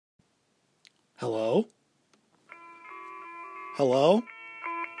Hello? Hello?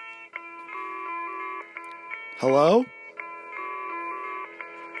 Hello?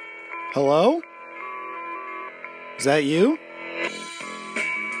 Hello? Is that you?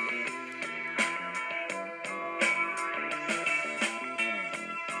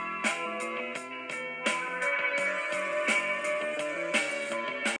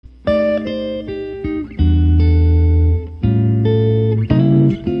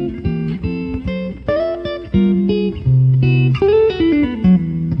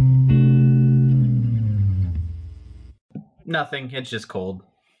 Nothing. It's just cold.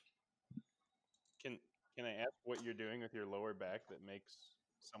 Can I ask what you're doing with your lower back that makes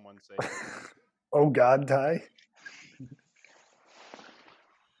someone say? Oh God, Ty.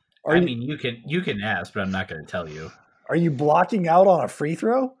 You can ask, but I'm not going to tell you. Are you blocking out on a free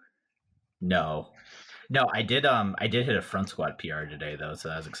throw? No, I did hit a front squat PR today though, so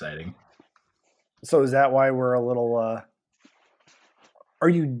that was exciting. So is that why we're a little? Are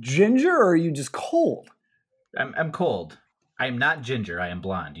you ginger or are you just cold? I'm cold. I am not ginger. I am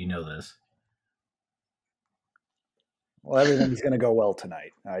blonde. You know this. Well, everything's going to go well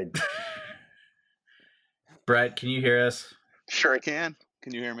tonight. Brett, can you hear us? Sure I can.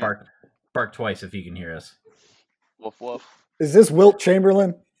 Can you hear me? Bark twice if you can hear us. Woof woof. Is this Wilt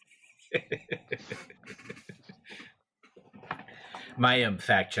Chamberlain? My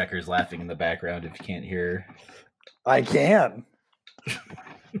fact checker's laughing in the background if you can't hear. I can.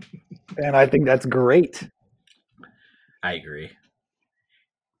 And I think that's great. I agree.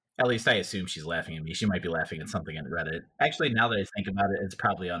 At least I assume she's laughing at me. She might be laughing at something on Reddit. Actually, now that I think about it, it's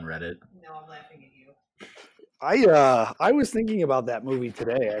probably on Reddit. No, I'm laughing at you. I was thinking about that movie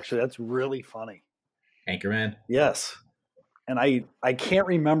today, actually. That's really funny. Anchorman? Yes. And I can't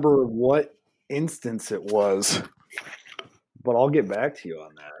remember what instance it was, but I'll get back to you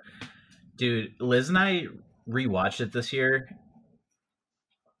on that. Dude, Liz and I rewatched it this year.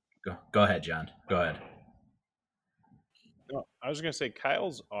 Go ahead, John. Go ahead. No, I was going to say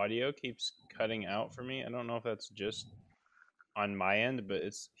Kyle's audio keeps cutting out for me. I don't know if that's just on my end, but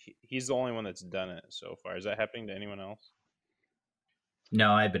he's the only one that's done it so far. Is that happening to anyone else?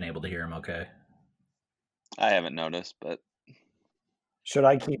 No, I've been able to hear him okay. I haven't noticed, but Should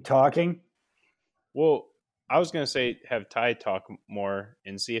I keep talking? Well, I was going to say have Ty talk more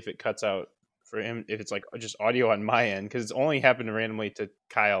and see if it cuts out for him, if it's like just audio on my end, because it's only happened randomly to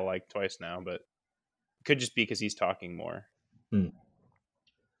Kyle like twice now, but it could just be because he's talking more.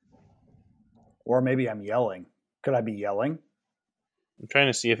 Or maybe I'm yelling. Could I be yelling? I'm trying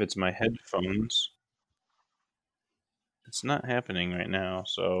to see if it's my headphones. It's not happening right now,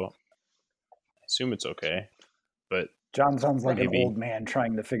 so I assume it's okay. But John sounds like maybe an old man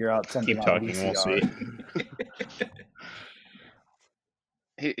trying to figure out something keep on talking, VCR. we'll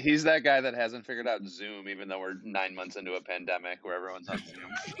see. he's that guy that hasn't figured out Zoom, even though we're 9 months into a pandemic where everyone's on Zoom.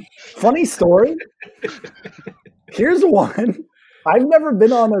 Funny story. Here's one. I've never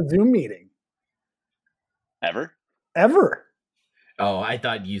been on a Zoom meeting. Ever. Oh, I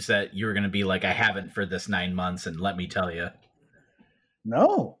thought you said you were going to be like, I haven't for this 9 months, and let me tell you.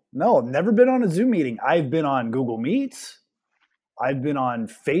 No, never been on a Zoom meeting. I've been on Google Meets. I've been on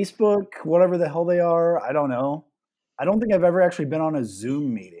Facebook, whatever the hell they are. I don't know. I don't think I've ever actually been on a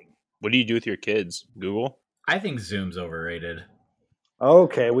Zoom meeting. What do you do with your kids? Google? I think Zoom's overrated.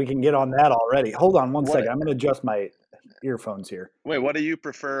 Okay, we can get on that already. Hold on one second. I'm going to adjust my earphones here. Wait, what do you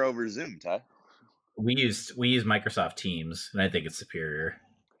prefer over Zoom, Ty? We use Microsoft Teams, and I think it's superior.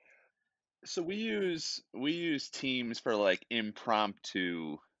 So we use Teams for like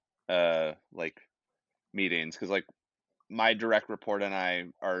impromptu like meetings, because like my direct report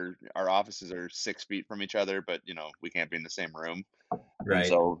and our offices are 6 feet from each other, but we can't be in the same room. Right. And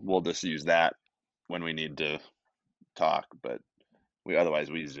so we'll just use that when we need to talk, but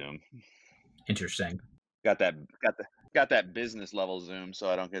otherwise we Zoom. Interesting. Got that business level Zoom,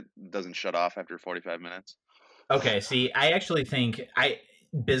 so doesn't shut off after 45 minutes. Okay, see, I actually think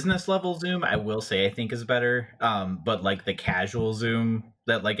business level Zoom, I will say, I think is better. But like the casual Zoom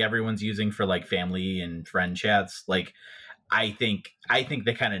that like everyone's using for like family and friend chats, like I think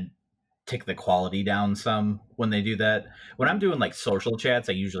they kind of take the quality down some when they do that. When I'm doing like social chats,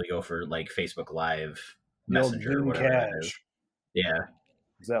 I usually go for like Facebook Live, Messenger, Zoom whatever that Cash. is. Yeah.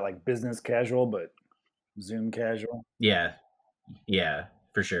 Is that like business casual, but Zoom casual? Yeah,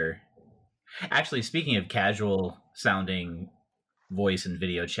 for sure. Actually, speaking of casual sounding voice and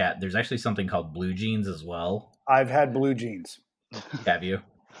video chat, there's actually something called Blue Jeans as well. I've had Blue Jeans. Have you?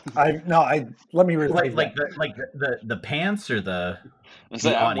 Let me rephrase the pants or the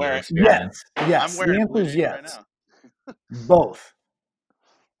So audio wearing, experience? Yes. I'm wearing The answer Blue is Jeans yes. right now. Both.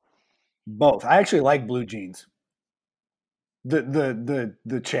 Both. I actually like blue jeans.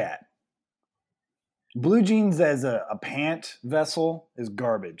 The chat. Blue jeans as a pant vessel is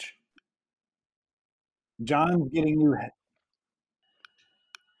garbage. John's getting new.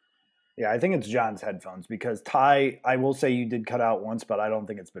 Yeah, I think it's John's headphones because Ty, I will say you did cut out once, but I don't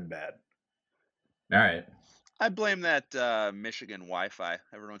think it's been bad. All right. I blame that Michigan Wi-Fi.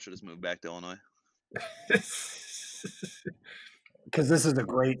 Everyone should just move back to Illinois. Because this is a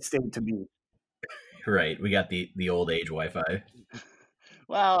great state to be. Right. We got the old age Wi-Fi.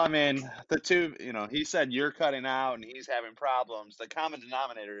 Well, I mean, the two, he said you're cutting out and he's having problems. The common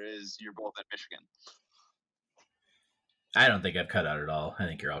denominator is you're both in Michigan. I don't think I've cut out at all. I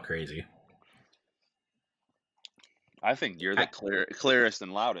think you're all crazy. I think you're the clearest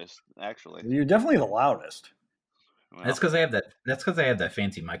and loudest, actually. You're definitely the loudest. Well, that's because I have that. That's because I have that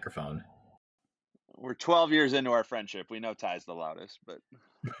fancy microphone. We're 12 years into our friendship. We know Ty's the loudest, but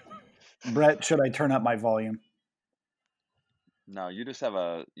Brett, should I turn up my volume? No, you just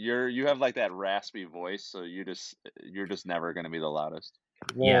have you have like that raspy voice, so you're just never going to be the loudest.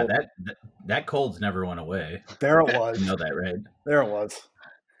 Whoa. Yeah, that cold's never went away. There it was. You know that, right? There it was.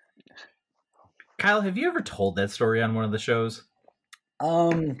 Kyle, have you ever told that story on one of the shows?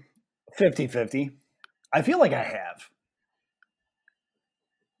 50-50. I feel like I have.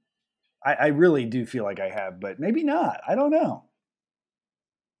 I really do feel like I have, but maybe not. I don't know.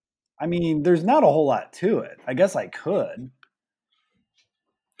 I mean, there's not a whole lot to it. I guess I could.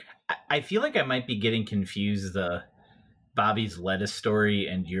 I feel like I might be getting confused the Bobby's lettuce story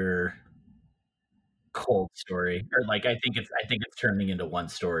and your cold story, or like I think it's turning into one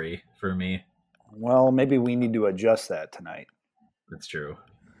story for me. Well, maybe we need to adjust that tonight. That's true.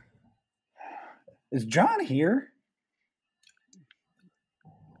 Is John here?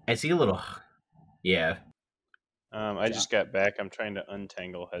 I see a little. Yeah. I just got back. I'm trying to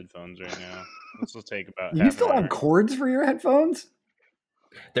untangle headphones right now. This will take about. You still have cords for your headphones?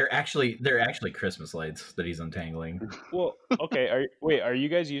 They're actually Christmas lights that he's untangling. Well, okay. Are you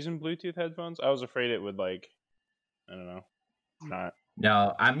guys using Bluetooth headphones? I was afraid it would I don't know, not.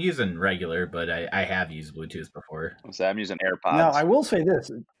 No, I'm using regular, but I have used Bluetooth before. So I'm using AirPods. Now, I will say this.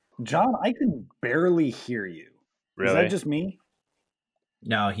 John, I can barely hear you. Really? Is that just me?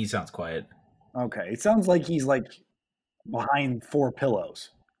 No, he sounds quiet. Okay. It sounds like he's behind 4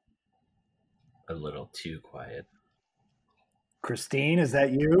 pillows. A little too quiet. Christine, is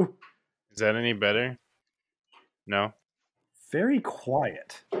that you? Is that any better? No? Very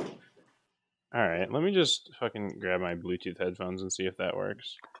quiet. All right. Let me just fucking grab my Bluetooth headphones and see if that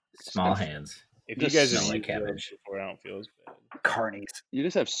works. Small hands. If you guys smell have like used cabbage those before, I don't feel as bad. Carnies. You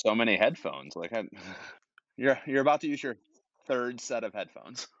just have so many headphones. You're about to use your third set of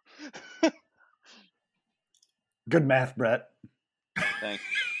headphones. Good math, Brett. Thanks.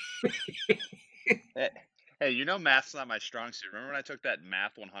 Hey, math's not my strong suit. Remember when I took that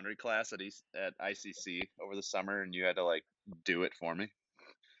Math 100 class at ICC over the summer and you had to do it for me?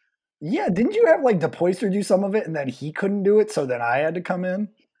 Yeah, didn't you have DePoyster do some of it and then he couldn't do it, so then I had to come in?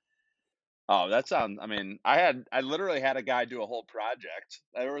 Oh, that sounds. I mean, I literally had a guy do a whole project.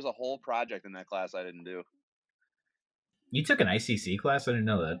 There was a whole project in that class I didn't do. You took an ICC class? I didn't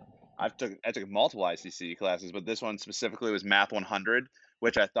know that. I took multiple ICC classes, but this one specifically was Math 100,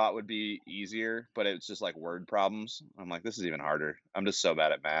 which I thought would be easier, but it's just word problems. I'm like, this is even harder. I'm just so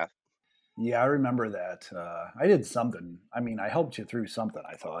bad at math. Yeah, I remember that. I did something. I mean, I helped you through something,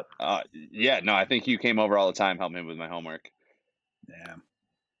 I thought. Yeah, no, I think you came over all the time, helped me with my homework. Yeah.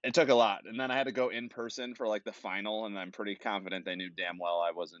 It took a lot. And then I had to go in person for the final, and I'm pretty confident they knew damn well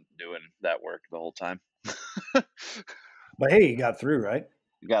I wasn't doing that work the whole time. But hey, you got through, right?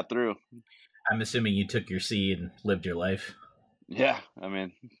 You got through. I'm assuming you took your C and lived your life. Yeah, I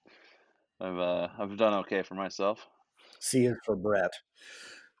mean, I've done okay for myself. C is for Brett.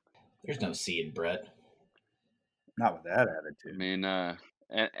 There's no C in Brett. Not with that attitude. I mean,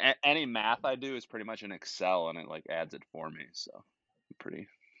 any math I do is pretty much in Excel, and it adds it for me. So, pretty.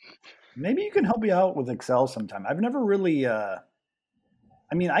 Maybe you can help me out with Excel sometime. I've never really. I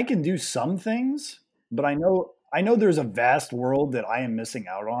mean, I can do some things, but I know there's a vast world that I am missing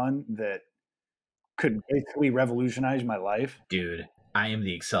out on that could basically revolutionize my life. Dude, I am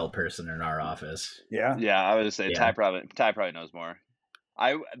the Excel person in our office. Yeah. Yeah, I would say Yeah. Ty probably knows more.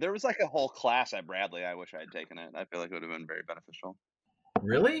 There was a whole class at Bradley. I wish I had taken it. I feel like it would have been very beneficial.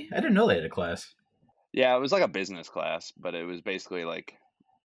 Really? I didn't know they had a class. Yeah, it was a business class, but it was basically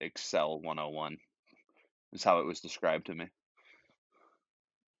Excel 101 is how it was described to me.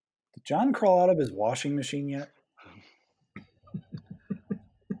 Did John crawl out of his washing machine yet?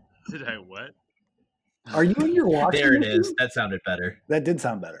 Did I what? Are you in your washing There it machine? is. That sounded better. That did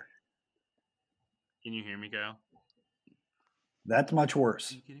sound better. Can you hear me, Kyle? That's much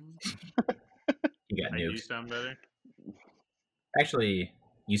worse. Are you kidding me? You got I do nuked. sound better. Actually,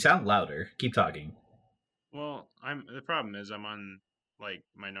 you sound louder. Keep talking. Well, the problem is I'm on like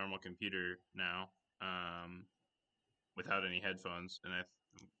my normal computer now, without any headphones, and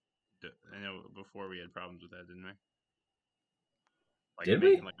I know before we had problems with that, didn't we? Like Did we?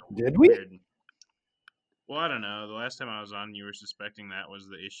 making, like, a Did we? weird- Well, I don't know. The last time I was on, you were suspecting that was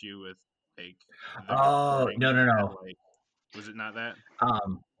the issue with like. The Oh, recording no. had, like, was it not that?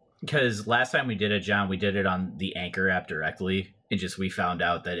 Because last time we did it, John, we did it on the Anchor app directly, and just we found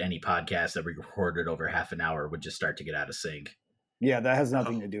out that any podcast that we recorded over half an hour would just start to get out of sync. Yeah, that has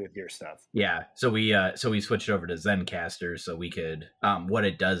nothing to do with your stuff. Yeah, so we switched over to Zencaster so we could. What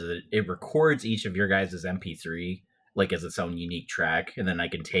it does is it records each of your guys' MP3 like as its own unique track, and then I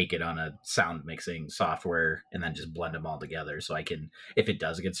can take it on a sound mixing software and then just blend them all together. So I can, if it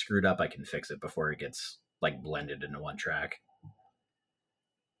does get screwed up, I can fix it before it gets like blended into one track.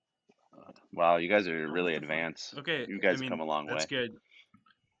 Wow, you guys are really advanced. Okay, You guys have come a long that's way. good.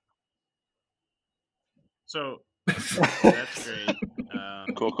 So that's great.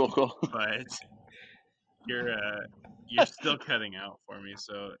 Cool. But you're still cutting out for me,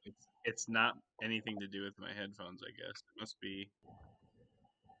 so it's not anything to do with my headphones, I guess. It must be.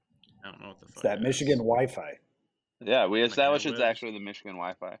 I don't know what the fuck. It's that it Michigan is. Wi-Fi. Yeah, we established it's was. actually the Michigan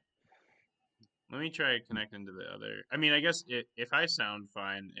Wi-Fi. Let me try connecting to the other. I mean, I guess if I sound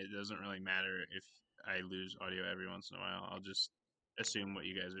fine, it doesn't really matter if I lose audio every once in a while. I'll just assume what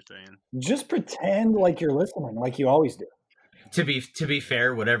you guys are saying. Just pretend like you're listening, like you always do. To be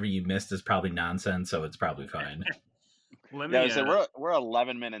fair, whatever you missed is probably nonsense, so it's probably fine. So we're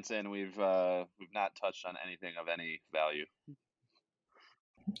 11 minutes in. We've not touched on anything of any value,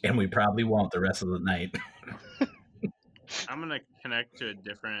 and we probably won't the rest of the night. I'm gonna connect to a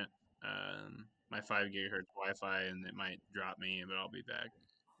different my 5 gigahertz Wi-Fi, and it might drop me, but I'll be back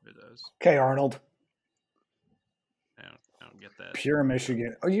if it does. Okay, Arnold. I don't get that. Pure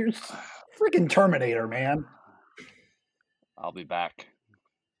Michigan. Oh, you're freaking Terminator, man. I'll be back.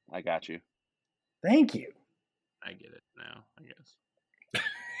 I got you. Thank you. I get it now, I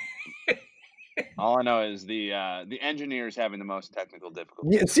guess. All I know is the engineer's having the most technical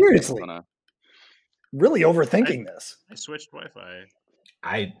difficulties. Yeah, seriously. Really overthinking this. I switched Wi-Fi.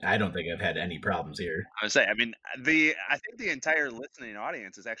 I don't think I've had any problems here. I would say, I mean, I think the entire listening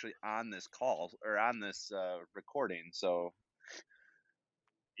audience is actually on this call or on this recording. So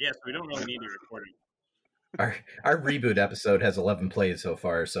yeah, so we don't really need a recording. Our reboot episode has 11 plays so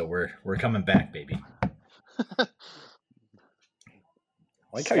far, so we're coming back, baby.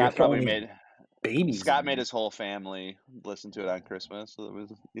 Like how you're probably made babies. Scott made his whole family listen to it on Christmas. So it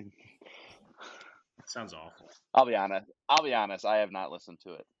was. Sounds awful. I'll be honest. I have not listened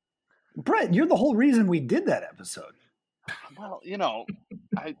to it. Brett, you're the whole reason we did that episode. Well,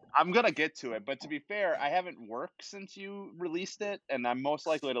 I'm gonna get to it, but to be fair, I haven't worked since you released it, and I'm most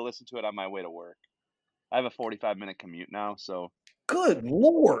likely to listen to it on my way to work. I have a 45-minute commute now, so. Good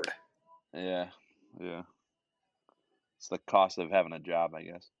Lord. Yeah. It's the cost of having a job, I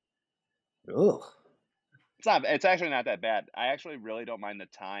guess. Ugh. It's actually not that bad. I actually really don't mind the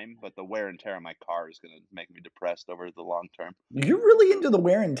time, but the wear and tear on my car is going to make me depressed over the long term. You're really into the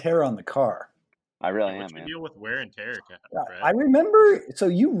wear and tear on the car. I really What's am, your man. deal with wear and tear, Brett? I remember, so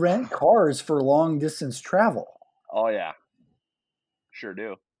you rent cars for long distance travel. Oh yeah, sure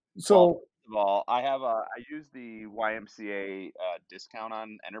do. So first of all, I use the YMCA discount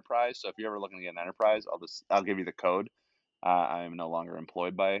on Enterprise. So if you're ever looking to get an Enterprise, I'll give you the code. I am no longer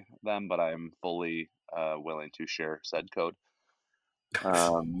employed by them, but I am fully willing to share said code.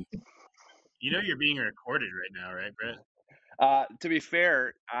 You know you're being recorded right now, right, Brett? To be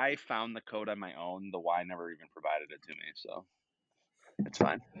fair, I found the code on my own. The Y never even provided it to me, so it's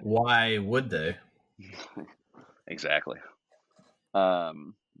fine. Why would they? Exactly. But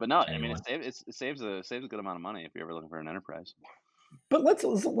no, anyway. I mean, it saves a good amount of money if you're ever looking for an Enterprise. But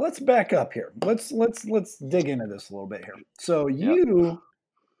let's back up here. Let's dig into this a little bit here. So you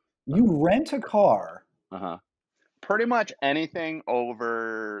rent a car. Pretty much anything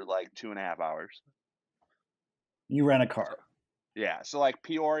over like 2.5 hours. You rent a car. Yeah, so like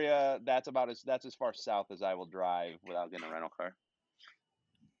Peoria, that's as far south as I will drive without getting a rental car.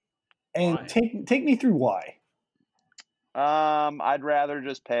 And why? take me through why. I'd rather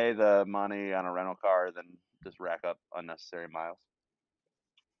just pay the money on a rental car than just rack up unnecessary miles.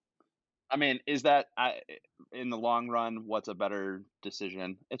 I mean, is that in the long run, what's a better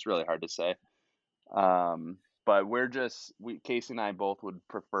decision? It's really hard to say. But Casey and I both would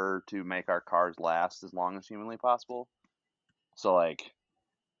prefer to make our cars last as long as humanly possible. So like,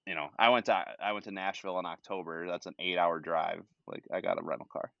 I went to Nashville in October. That's an 8-hour drive. Like, I got a rental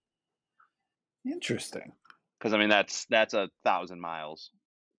car Interesting. because I mean that's 1,000 miles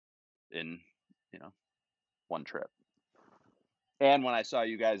in one trip. And when I saw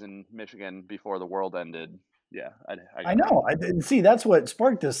you guys in Michigan before the world ended, yeah, I know. I didn't see. That's what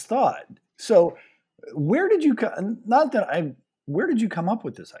sparked this thought. So, where did you where did you come up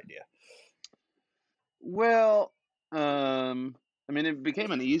with this idea? Well, I mean, it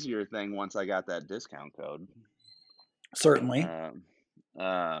became an easier thing once I got that discount code. Certainly.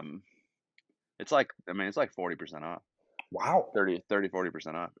 It's like 40% off. Wow.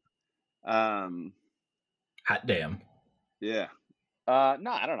 40% off. Hot damn. Yeah.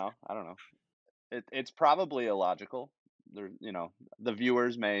 No, I don't know. It's probably illogical. There, the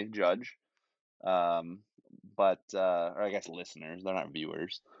viewers may judge, but or I guess listeners. They're not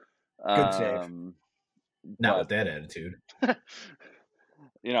viewers. Good save. Not with that attitude.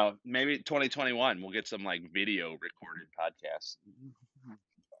 Maybe 2021 we'll get some like video recorded podcasts.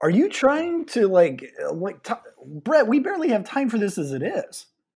 Are you trying to Brett? We barely have time for this as it is.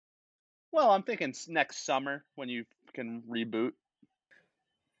 Well, I'm thinking next summer when you can reboot.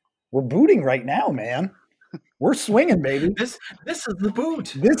 We're booting right now, man. We're swinging, baby. This is the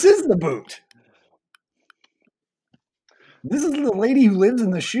boot. This is the boot. This is the lady who lives in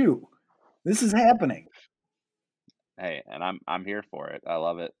the shoe. This is happening. Hey, and I'm here for it. I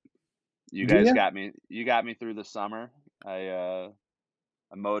love it. You Do guys ya? got me. You got me through the summer. I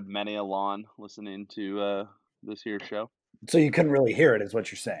mowed many a lawn listening to this here show. So you couldn't really hear it, is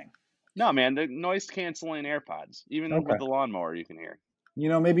what you're saying. No, man, the noise canceling AirPods. Even Okay. with the lawnmower, you can hear.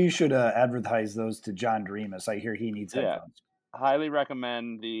 Maybe you should advertise those to John Doremus. I hear he needs Yeah. headphones. Highly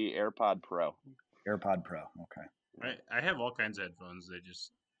recommend the AirPod Pro. AirPod Pro. Okay. I have all kinds of headphones. They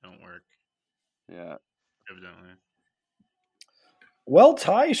just don't work, Yeah. evidently. Well,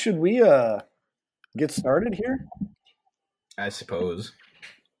 Ty, should we get started here? I suppose.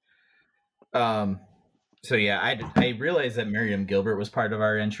 So yeah, I realized that Miriam Gilbert was part of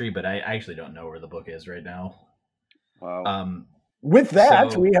our entry, but I actually don't know where the book is right now. Wow. With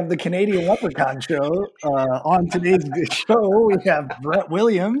that, So- we have the Canadian Leprechaun show. On today's show, we have Brett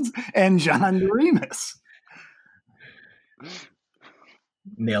Williams and John Doremus.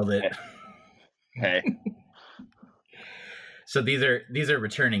 Nailed it. Hey. So these are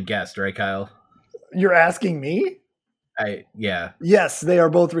returning guests, right, Kyle? You're asking me? Yeah. Yes, they are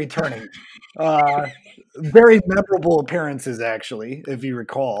both returning. Very memorable appearances, actually, if you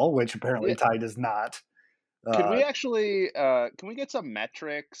recall, which apparently Ty does not. Can we actually can we get some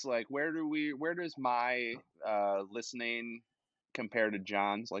metrics? Like where does my listening compare to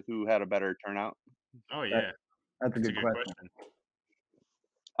John's? Like who had a better turnout? Oh yeah, That's a that's good question.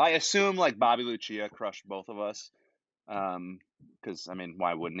 I assume like Bobby Lucia crushed both of us. Because I mean,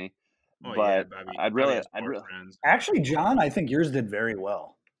 why wouldn't he? Oh But yeah, Bobby. I'd Bobby really- has I'd four really- friends. Actually, John, I think yours did very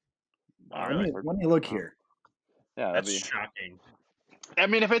well. Oh, Let really? me look here. Yeah, That's shocking. I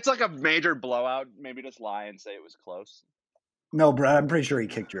mean, if it's like a major blowout, maybe just lie and say it was close. No, Brett, I'm pretty sure he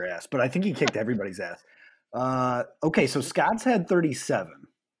kicked your ass, but I think he kicked everybody's ass. Okay, so Scott's had 37.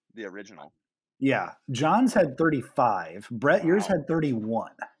 The original. Yeah. John's had 35. Brett, yours Wow. had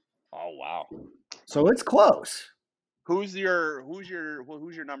 31. Oh wow. So it's close. Who's your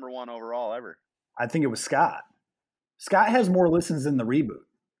number one overall ever? I think it was Scott. Scott has more listens than the reboot.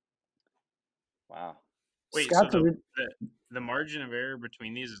 Wow. Wait, Scott's so a the margin of error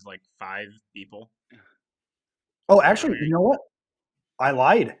between these is like 5 people. Oh, actually, you know what? I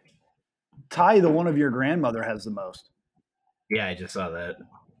lied. Ty, the one of your grandmother, has the most, Yeah, I just saw that.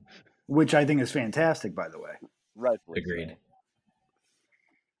 which I think is fantastic, by the way. Rightfully Agreed.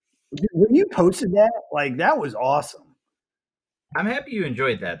 When you posted that, that was awesome. I'm happy you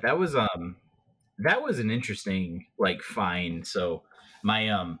enjoyed that. That was an interesting find. So my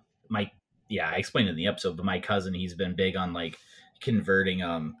I explained in the episode, but my cousin, he's been big on converting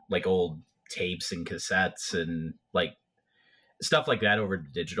old tapes and cassettes and stuff like that over to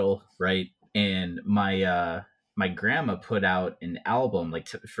digital, right? And my grandma put out an album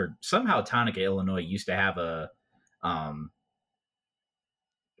for somehow Tonica, Illinois used to have a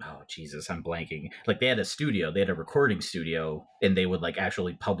oh Jesus, I'm blanking. They had a studio, they had a recording studio, and they would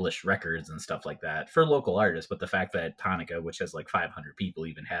actually publish records and stuff like that for local artists. But the fact that Tonica, which has 500 people,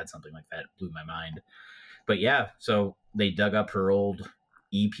 even had something like that blew my mind. But yeah, so they dug up her old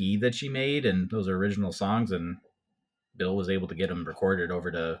EP that she made and those original songs, and Bill was able to get them recorded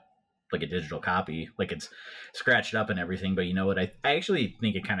over to a digital copy. It's scratched up and everything, but you know what? I actually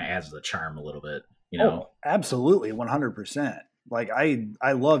think it kind of adds the charm a little bit. You know, Oh, absolutely, 100%.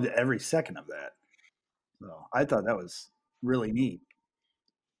 I loved every second of that. So I thought that was really neat.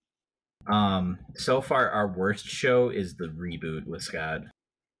 So far, our worst show is the reboot with Scott.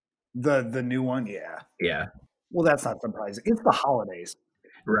 The new one, yeah. Yeah, Well, that's not surprising. It's the holidays,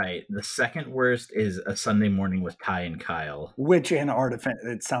 right. The second worst is A Sunday Morning with Ty and Kyle. which in our defense,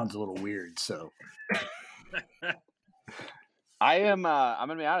 it sounds a little weird. So I'm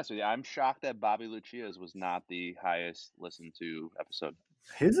gonna be honest with you. I'm shocked that Bobby Lucia's was not the highest listened to episode.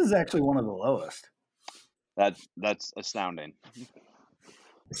 his is actually one of the lowest. That's astounding.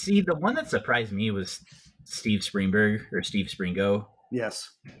 See, the one that surprised me was Steve Springberg or Steve Springo. Yes.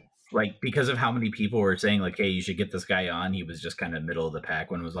 Like, because of how many people were saying, like, hey, you should get this guy on. He was just kind of middle of the pack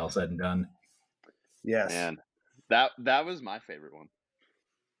when it was all said and done. Yes. Man, that was my favorite one.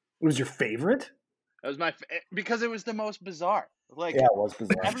 It was your favorite? That was because it was the most bizarre. Like, Yeah, it was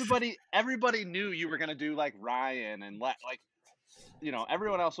bizarre. everybody knew you were gonna do like Ryan and like, you know,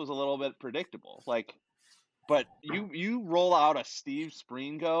 everyone else was a little bit predictable. Like, but you roll out a Steve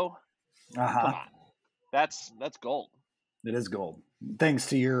Springo, come on, that's gold. It is gold. Thanks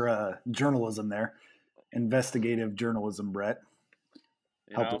to your journalism there, investigative journalism, Brett.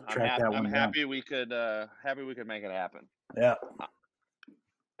 You know, I'm down. happy we could make it happen. Yeah.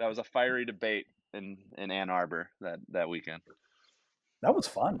 That was a fiery debate in Ann Arbor that weekend. That was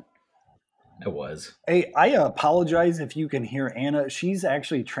fun. It was. Hey, I apologize if you can hear Anna. She's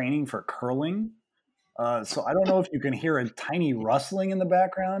actually training for curling. So I don't know if you can hear a tiny rustling in the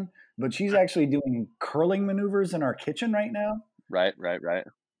background, but she's actually doing curling maneuvers in our kitchen right now. Right.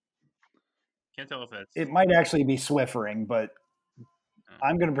 Can't tell if that's. It might actually be Swiffering, but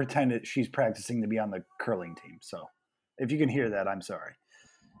I'm going to pretend that she's practicing to be on the curling team. So if you can hear that, I'm sorry.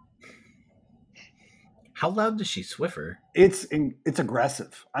 How loud does she Swiffer? It's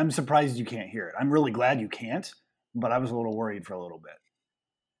aggressive. I'm surprised you can't hear it. I'm really glad you can't, but I was a little worried for a little bit.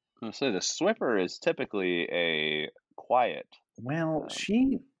 I'm gonna say the Swiffer is typically a quiet. Well,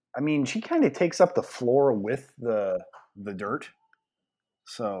 she kind of takes up the floor with the dirt.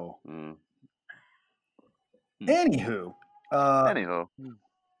 So, anywho,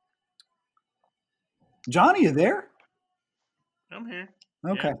 John, are you there? I'm here.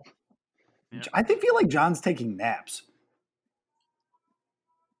 Okay. Yeah. I feel like John's taking naps.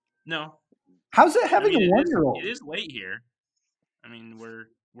 No. How's it having a 1-year-old? It is late here. I mean, we're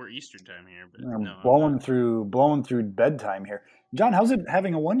Eastern time here, but no, blowing through bedtime here. John, how's it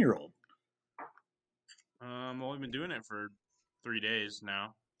having a 1-year-old? Well, we've been doing it for 3 days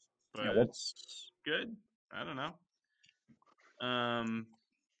now, but it's good. I don't know.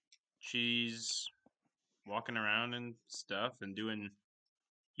 She's walking around and stuff and doing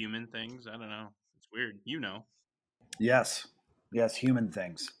human things. I don't know. It's weird. You know. Yes, human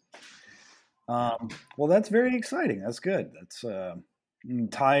things. Well, that's very exciting. That's good. That's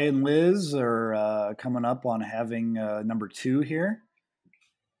Ty and Liz are coming up on having number 2 here.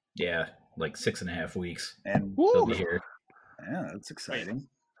 Yeah, like 6.5 weeks, and they'll be here. Yeah, that's exciting. Wait.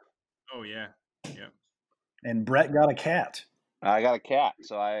 Oh yeah. And Brett got a cat. I got a cat,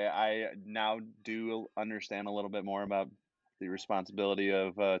 so I now do understand a little bit more about the responsibility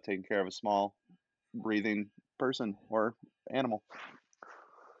of taking care of a small, breathing person or animal.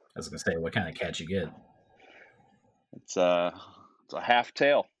 I was gonna say, what kind of cat you get? It's a half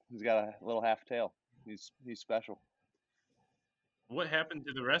tail. He's got a little half tail. He's special. What happened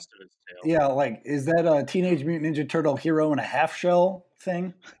to the rest of his tail? Yeah, like, is that a Teenage Mutant Ninja Turtle hero in a half shell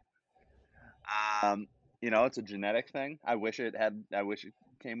thing? You know, it's a genetic thing. I wish it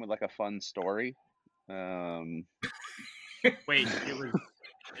came with like a fun story. Wait,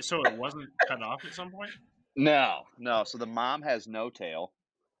 so it wasn't cut off at some point? No. So the mom has no tail,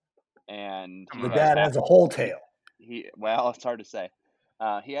 and the dad has a whole tail. Well, it's hard to say.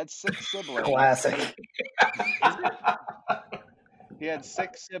 He had 6 siblings. Classic. He had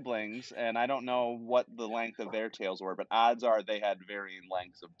 6 siblings, and I don't know what the length of their tails were, but odds are they had varying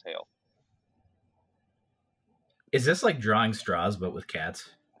lengths of tail. Is this like drawing straws, but with cats?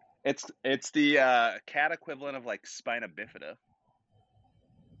 It's the cat equivalent of like spina bifida.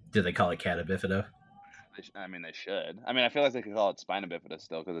 Do they call it cat bifida? I mean, they should. I mean, I feel like they could call it spina bifida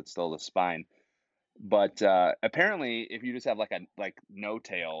still because it's still the spine. But apparently, if you just have like no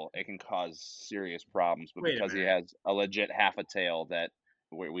tail, it can cause serious problems. But because he has a legit half a tail, that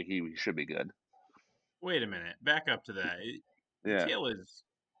he should be good. Wait a minute. Back up to that. Yeah.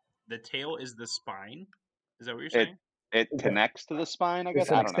 The tail is the spine. Is that what you're saying? It connects to the spine, I guess.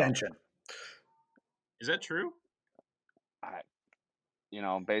 It's an extension. Is that true?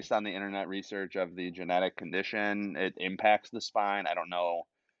 Based on the internet research of the genetic condition, it impacts the spine. I don't know.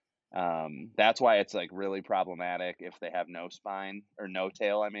 That's why it's like really problematic if they have no spine or no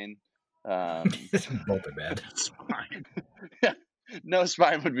tail. I mean, both are bad. Spine. Yeah. No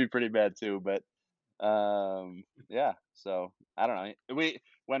spine would be pretty bad too, but yeah. So I don't know.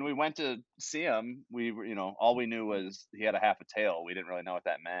 When we went to see him, we were, all we knew was he had a half a tail. We didn't really know what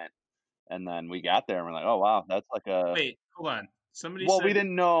that meant. And then we got there and we're like, oh wow, that's like a. Wait, hold on. Somebody Well, said we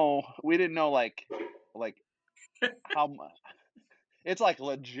didn't know like how much. It's like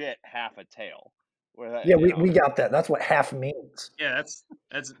legit half a tail. Where Yeah, we got that. That's what half means. Yeah, that's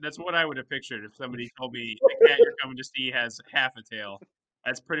what I would have pictured if somebody told me the cat you're coming to see has half a tail.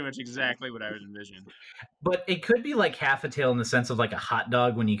 That's pretty much exactly what I would envision. But it could be like half a tail in the sense of like a hot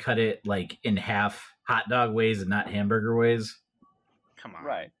dog when you cut it like in half hot dog ways and not hamburger ways. Come on.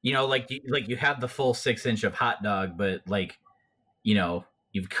 Right. Like you have the full 6 inch of hot dog, but like,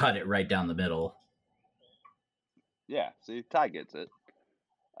 you've cut it right down the middle. Yeah, see, Ty gets it.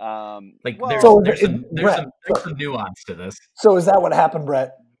 There's some nuance to this. So is that what happened,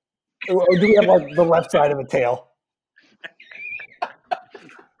 Brett? Or do we have like the left side of a tail?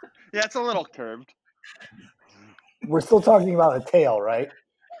 Yeah, it's a little curved. We're still talking about a tail, right?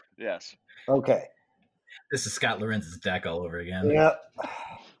 Yes. Okay. This is Scott Lorenz's deck all over again. Yeah.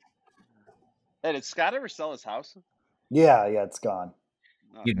 Hey, did Scott ever sell his house? Yeah, it's gone.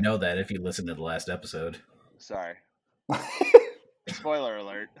 Okay. You'd know that if you listened to the last episode. Sorry. Spoiler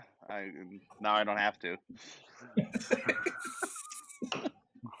alert. Now I don't have to.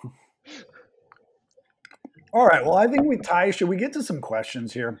 All right. Well, I think should we get to some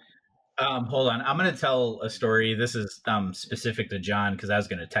questions here? Hold on. I'm going to tell a story. This is specific to John because I was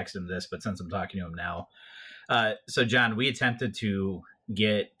going to text him this, but since I'm talking to him now. So, John, we attempted to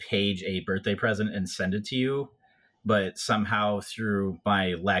get Paige a birthday present and send it to you, but somehow through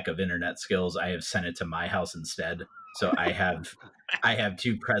my lack of internet skills, I have sent it to my house instead. So I have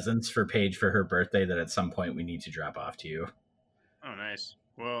 2 presents for Paige for her birthday that at some point we need to drop off to you. Oh, nice.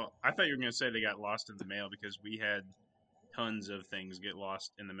 Well, I thought you were going to say they got lost in the mail because we had tons of things get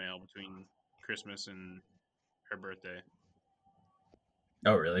lost in the mail between Christmas and her birthday.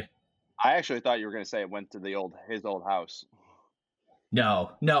 Oh, really? I actually thought you were going to say it went to his old house.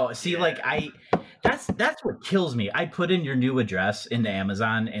 No. See, that's what kills me. I put in your new address into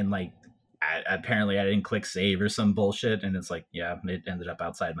Amazon and apparently I didn't click save or some bullshit. And it's like, yeah, it ended up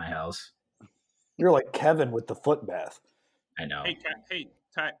outside my house. You're like Kevin with the foot bath. I know. Hey,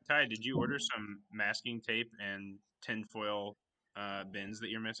 Ty, did you order some masking tape and tinfoil bins that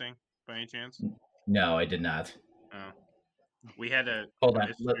you're missing by any chance? No, I did not. Oh. We had a... Hold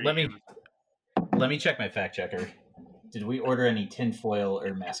on. Let me check my fact checker. Did we order any tinfoil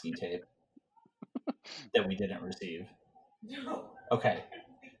or masking tape that we didn't receive? No. Okay.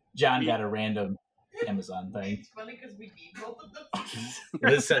 John got a random Amazon thing. It's funny because we need both of them.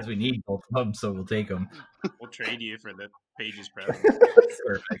 This says we need both of them, so we'll take them. We'll trade you for the Paige's present.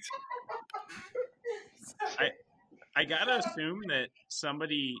 Perfect. I gotta assume that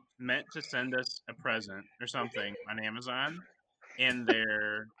somebody meant to send us a present or something on Amazon, and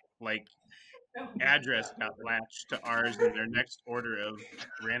their address got latched to ours, and their next order of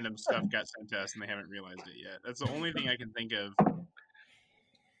random stuff got sent to us, and they haven't realized it yet. That's the only thing I can think of.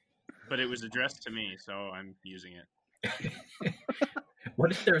 But it was addressed to me, so I'm using it. What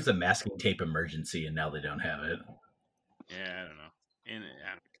if there's a masking tape emergency and now they don't have it? Yeah, I don't know. And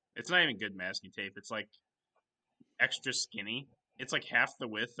it's not even good masking tape. It's like extra skinny. It's like half the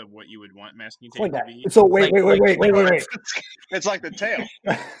width of what you would want masking tape to be. So wait. It's like the tail.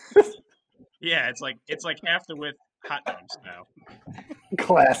 Yeah, it's like half the width hot dog style.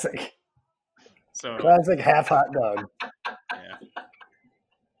 Classic. So classic half hot dog. Yeah.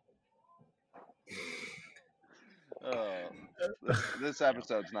 This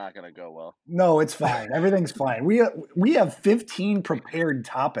episode's not going to go well. No, it's fine. Everything's fine. We have 15 prepared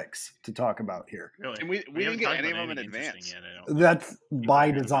topics to talk about here. Really? And we didn't get any of them in advance. That's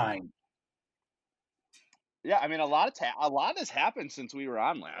by design. Yeah, I mean, a lot has happened since we were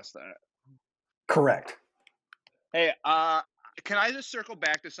on last. Correct. Hey, can I just circle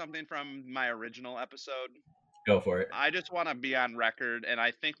back to something from my original episode? Go for it. I just want to be on record, and I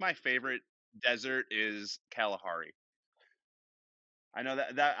think my favorite desert is Kalahari. I know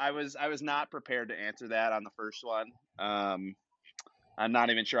that I was not prepared to answer that on the first one. I'm not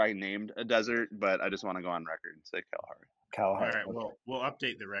even sure I named a desert, but I just want to go on record and say Kalahari. All right, well, we'll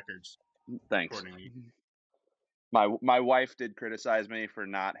update the records. Thanks. Accordingly. My wife did criticize me for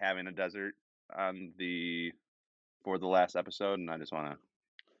not having a desert for the last episode, and I just want to,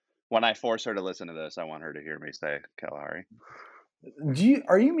 when I force her to listen to this, I want her to hear me say Kalahari.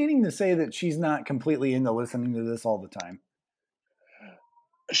 Are you meaning to say that she's not completely into listening to this all the time?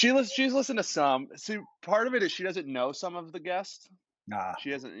 She's listened to some. See, part of it is she doesn't know some of the guests. She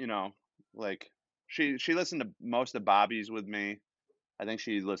doesn't, she listened to most of Bobby's with me. I think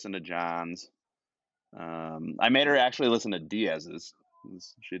she listened to John's. I made her actually listen to Diaz's.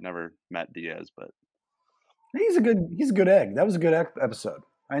 She'd never met Diaz, but He's a good egg. That was a good episode.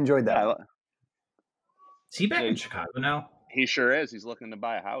 I enjoyed that. yeah, Is he back Yeah, in Chicago now? he sure is. He's looking to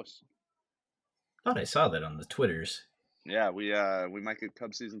buy a house. Thought I saw that on the Twitters. Yeah, we might get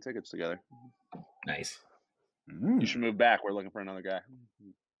Cubs season tickets together. Nice. You should move back. We're looking for another guy.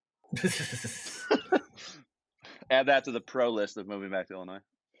 Add that to the pro list of moving back to Illinois.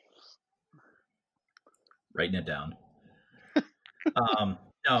 Writing it down.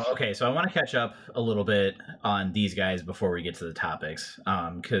 No, okay, so I want to catch up a little bit on these guys before we get to the topics,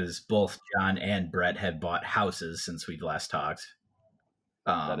 because both John and Brett have bought houses since we've last talked.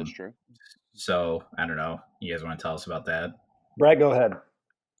 That is true. So, I don't know. You guys want to tell us about that? Brett, go ahead.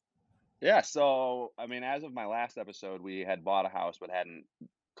 Yeah, so I mean, as of my last episode, we had bought a house but hadn't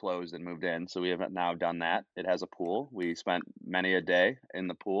closed and moved in. So we have now done that. It has a pool. We spent many a day in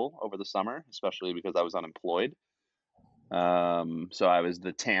the pool over the summer, especially because I was unemployed. So I was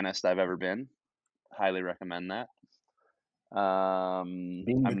the tannest I've ever been. Highly recommend that.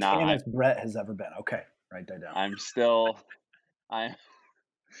 Being the I'm not. tannest Brett has ever been. Okay, write that down. I'm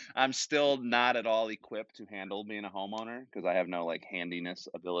still not at all equipped to handle being a homeowner because I have no like handiness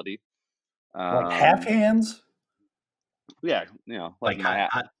ability. Like half hands? Yeah, you know, Like my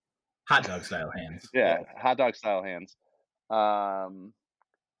hot dog style hands. yeah, hot dog style hands. I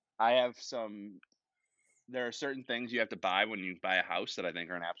have some. There are certain things you have to buy when you buy a house that I think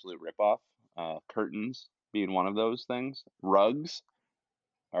are an absolute ripoff. Curtains being one of those things. Rugs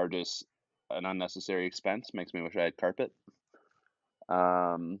are just an unnecessary expense. Makes me wish I had carpet.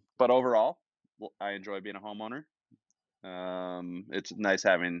 But overall, I enjoy being a homeowner. It's nice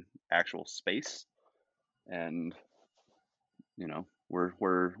having actual space, and you know,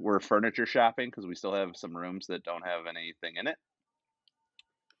 we're furniture shopping because we still have some rooms that don't have anything in it.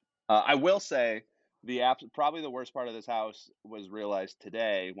 I will say probably the worst part of this house was realized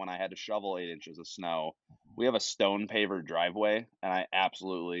today when I had to shovel 8 inches of snow. We have a stone paver driveway, and I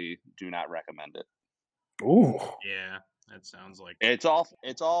absolutely do not recommend it. Ooh. Yeah, that sounds like It's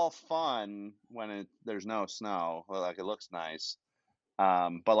all fun when there's no snow. Like it looks nice,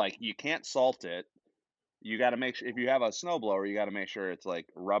 but like you can't salt it. You got to make sure if you have a snowblower, you got to make sure it's like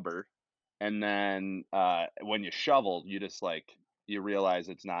rubber. And then when you shovel, you realize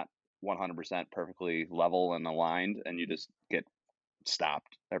it's not 100% perfectly level and aligned, and you just get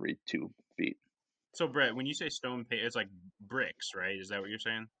stopped every 2 feet. So, Brett, when you say stone paver, it's like bricks, right? Is that what you're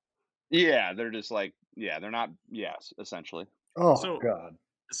saying? Yeah, they're just like they're not. Yes, essentially. Oh, So- God.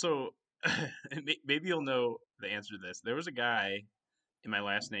 So, maybe you'll know the answer to this. There was a guy in my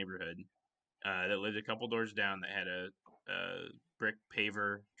last neighborhood that lived a couple doors down that had a brick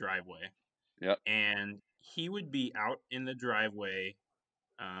paver driveway. Yep. And he would be out in the driveway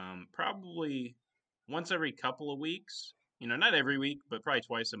probably once every couple of weeks. You know, not every week, but probably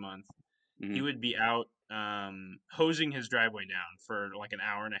twice a month. Mhm. He would be out hosing his driveway down for like an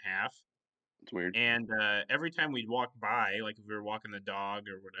hour and a half. It's weird. And every time we'd walk by, like if we were walking the dog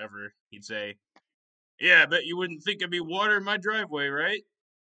or whatever, he'd say, "Yeah, I bet you wouldn't think I'd be watering my driveway, right?"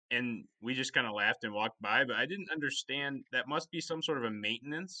 And we just kind of laughed and walked by, but I didn't understand. That must be some sort of a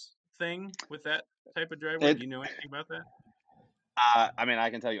maintenance thing with that type of driveway. Do you know anything about that? I mean, I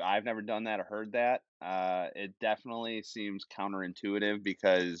can tell you, I've never done that or heard that. It definitely seems counterintuitive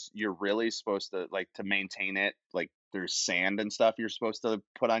because you're really supposed to to maintain it. Like there's sand and stuff you're supposed to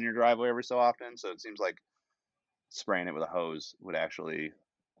put on your driveway every so often. So it seems like spraying it with a hose would actually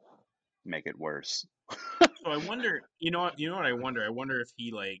make it worse. So I wonder, you know what I wonder? I wonder if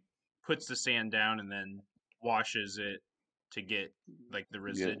he like puts the sand down and then washes it to get like the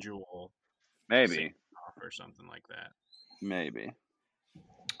residual Maybe, sand off or something like that. maybe.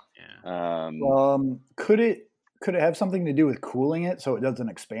 Yeah. Could it have something to do with cooling it so it doesn't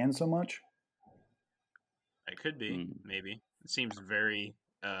expand so much? It could be, maybe. It seems very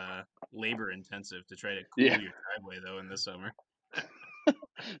labor intensive to try to cool Yeah. your driveway though in the summer.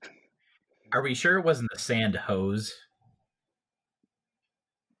 Are we sure it wasn't a sand hose?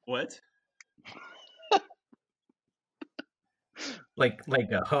 What? Like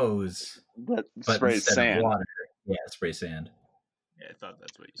a hose, But but sprays instead sand. of water. Yeah, spray sand. Yeah, I thought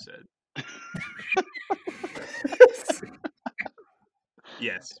that's what you said.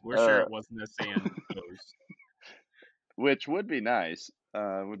 Yes, we're sure it wasn't a sand hose. Which would be nice.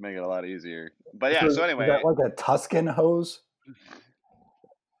 Would make it a lot easier. But yeah, so anyway. Is that like a Tuscan hose?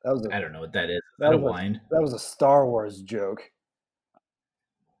 That was I don't know what that is. Is That that a was a- wine? that was a Star Wars joke.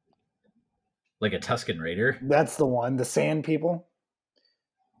 Like a Tuscan Raider? That's the one. The sand people.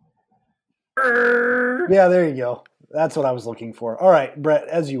 Yeah, there you go. That's what I was looking for. All right, Brett,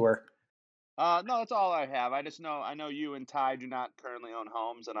 as you were. No, that's all I have. I know you and Ty do not currently own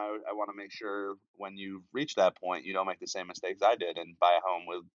homes, and I want to make sure when you reach that point, you don't make the same mistakes I did and buy a home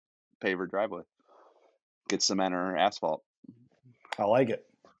with paver driveway, get cement or asphalt. I like it.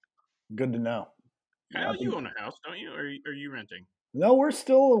 Good to know. Kyle, you own a house, don't you? Or are you renting? No, we're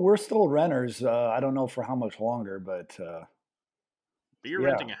still renters. I don't know for how much longer, but But you're yeah.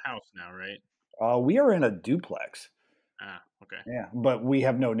 renting a house now, right? We are in a duplex. Ah, okay. Yeah, but we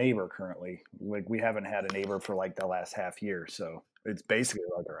have no neighbor currently. Like we haven't had a neighbor for like the last half year, so it's basically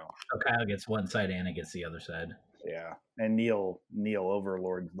like our own. So Kyle gets one side, Anna gets the other side. Yeah, and Neil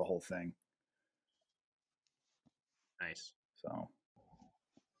overlords the whole thing. Nice. So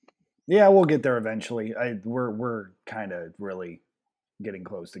yeah, we'll get there eventually. We're kind of really getting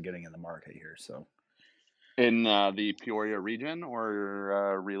close to getting in the market here. So In the Peoria region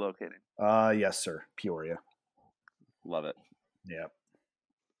or relocating? yes, sir, Peoria. Love it. Yeah,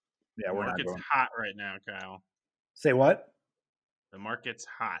 yeah, The we're not market's going. hot right now, Kyle. Say what? The market's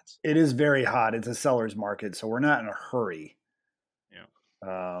hot. It is very hot. It's a seller's market, so we're not in a hurry. Yeah.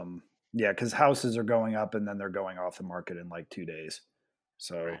 Yeah, because houses are going up and then they're going off the market in like 2 days.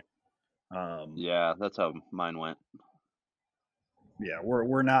 So, Right. Yeah, that's how mine went. yeah,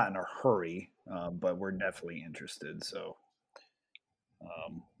 we're not in a hurry, but we're definitely interested. So,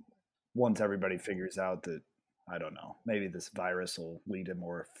 once everybody figures out that, I don't know, maybe this virus will lead to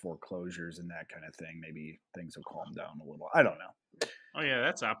more foreclosures and that kind of thing. Maybe things will calm down a little. I don't know. Oh yeah,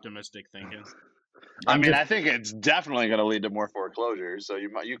 that's optimistic thinking. I mean, I think it's definitely going to lead to more foreclosures. So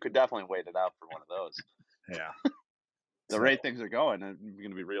you could definitely wait it out for one of those. Yeah. The rate things are going, it's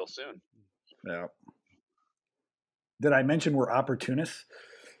going to be real soon. Yeah. Did I mention we're opportunists?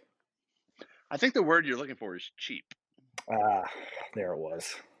 I think the word you're looking for is cheap. There it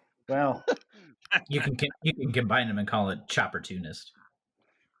was. Well, you can combine them and call it choppertunist.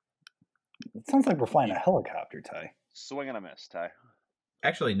 It sounds like we're flying a helicopter, Ty. Swing and a miss, Ty.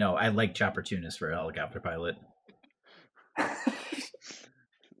 Actually, no. I like choppertunist for a helicopter pilot.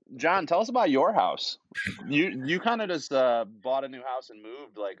 John, tell us about your house. You kind of just bought a new house and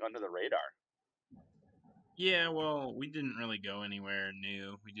moved like under the radar. Yeah, well, we didn't really go anywhere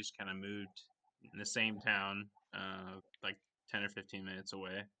new. We just kind of moved in the same town, like 10 or 15 minutes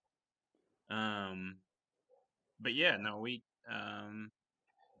away. But yeah, no, we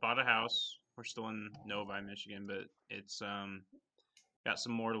bought a house. We're still in Novi, Michigan, but it's got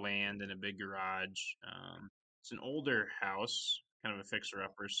some more land and a big garage. It's an older house, kind of a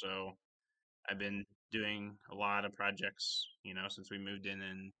fixer-upper, so I've been doing a lot of projects, since we moved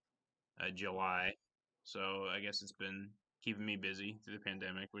in July. So I guess it's been keeping me busy through the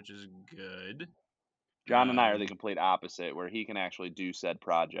pandemic, which is good. John and I are the complete opposite, where he can actually do said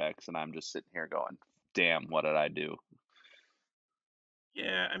projects, and I'm just sitting here going, damn, what did I do?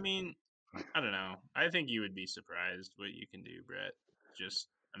 Yeah, I mean, I don't know. I think you would be surprised what you can do, Brett. Just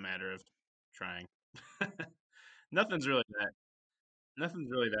a matter of trying. Nothing's really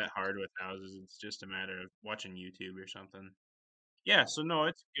that hard with houses. It's just a matter of watching YouTube or something. Yeah, so no,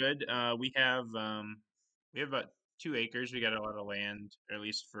 it's good. We have about 2 acres. We got a lot of land, or at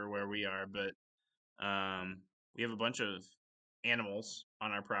least for where we are, but we have a bunch of animals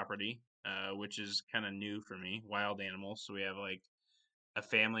on our property, which is kind of new for me. Wild animals. So we have like a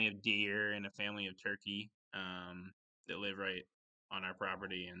family of deer and a family of turkey that live right on our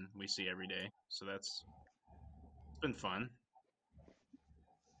property, and we see every day. So it's been fun.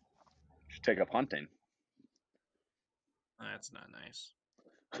 Should take up hunting. That's not nice.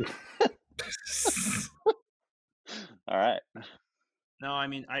 All right. No, I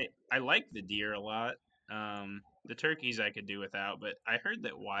mean I like the deer a lot. The turkeys I could do without, but I heard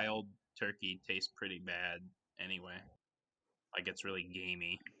that wild turkey tastes pretty bad anyway. Like it's really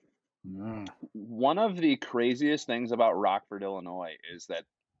gamey. One of the craziest things about Rockford, Illinois is that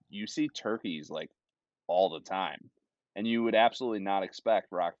you see turkeys like all the time. And you would absolutely not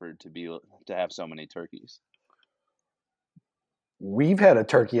expect Rockford to have so many turkeys. We've had a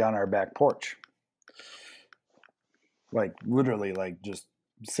turkey on our back porch. Like literally like just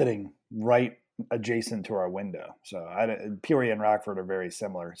sitting right adjacent to our window. So Peoria and Rockford are very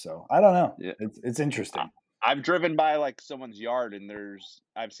similar. So I don't know. Yeah. It's interesting. I've driven by like someone's yard and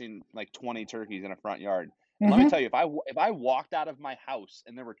I've seen like 20 turkeys in a front yard. And let me tell you, if I walked out of my house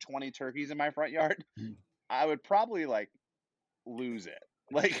and there were 20 turkeys in my front yard, I would probably like lose it.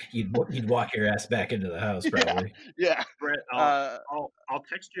 Like you'd walk your ass back into the house probably. Yeah. Brett, I'll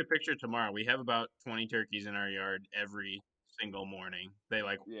text you a picture tomorrow. We have about 20 turkeys in our yard every single morning. They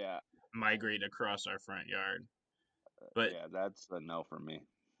migrate across our front yard. But yeah, that's a no for me.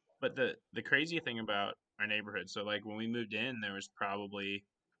 But the crazy thing about our neighborhood. So like when we moved in, there was probably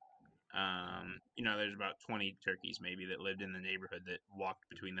there's about 20 turkeys maybe that lived in the neighborhood that walked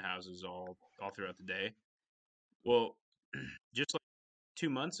between the houses all throughout the day. Well, just like 2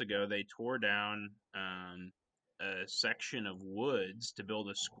 months ago, they tore down a section of woods to build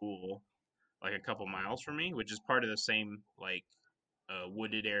a school, like a couple miles from me, which is part of the same like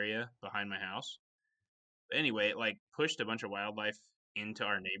wooded area behind my house. But anyway, it like pushed a bunch of wildlife into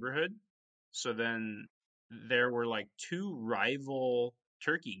our neighborhood. So then there were like 2 rival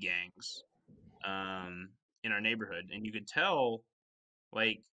turkey gangs in our neighborhood, and you could tell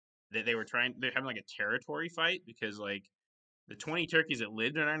like that they're having like a territory fight, because like the 20 turkeys that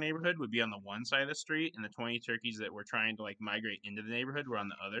lived in our neighborhood would be on the one side of the street, and the 20 turkeys that were trying to like migrate into the neighborhood were on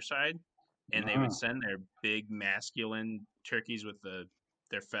the other side. And they would send their big masculine turkeys with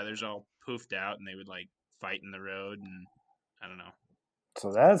their feathers all poofed out, and they would like fight in the road, and I don't know.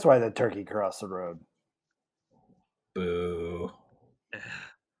 So that's why the turkey crossed the road. Boo.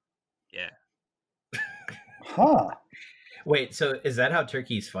 Yeah. Huh. Wait, so is that how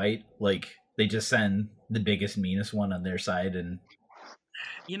turkeys fight? Like they just send the biggest, meanest one on their side, and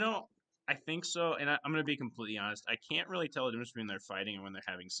I think so. And I'm going to be completely honest. I can't really tell the difference between they're fighting and when they're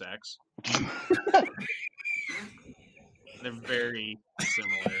having sex. They're very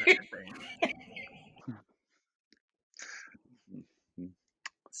similar, I think.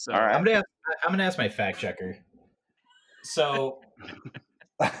 So All right. I'm gonna ask my fact checker. So,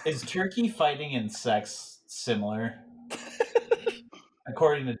 is turkey fighting and sex similar?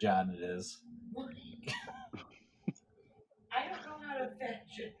 According to John, it is. I don't know how to fact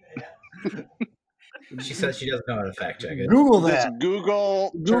check that. She says she doesn't know how to fact check it. Google Just that.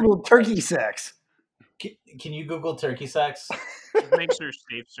 Google turkey sex. Can you Google turkey sex? make sure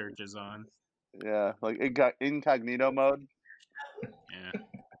safe search is on. Yeah, like incognito mode. Yeah.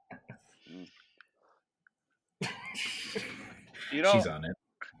 She's on it.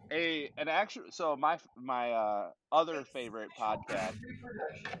 So my other favorite podcast.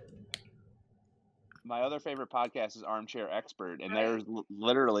 My other favorite podcast is Armchair Expert, and there's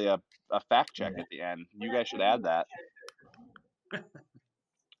literally a fact check at the end. You guys should add that.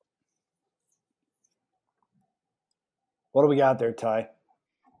 What do we got there, Ty?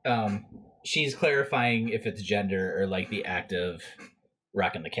 She's clarifying if it's gender or like the act of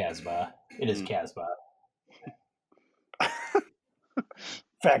rocking the Casbah. It is Casbah.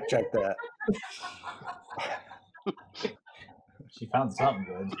 Fact check that. She found something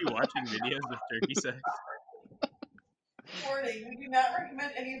good. Are you watching videos of turkey sex? Warning, we do not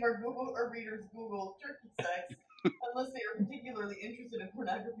recommend any of our Google or readers Google turkey sex unless they are particularly interested in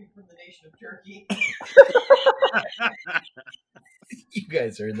pornography from the nation of Turkey. You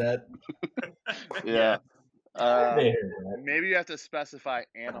guys heard that? Yeah. They heard that. Maybe you have to specify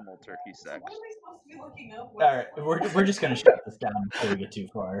animal turkey sex. What am I supposed to be looking up? All right, we're just gonna shut this down before we get too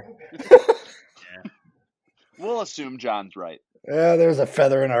far. Yeah. We'll assume John's right. Yeah, there's a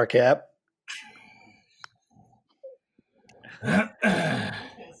feather in our cap. I'm just going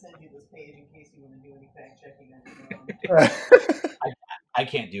to send you this page in case you want to do any fact checking on your own. I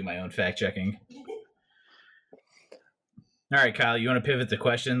can't do my own fact checking. All right, Kyle, you want to pivot to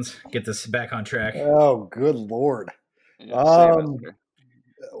questions? Get this back on track. Oh, good Lord. Yeah, save us here.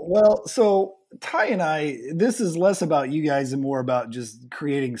 Well, so Ty and I, this is less about you guys and more about just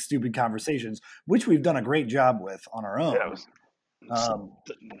creating stupid conversations, which we've done a great job with on our own. Yeah, it was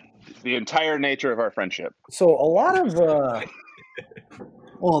the entire nature of our friendship. So a lot of,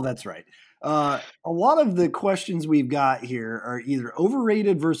 well, that's right. A lot of the questions we've got here are either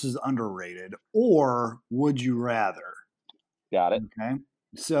overrated versus underrated, or would you rather? Got it. Okay.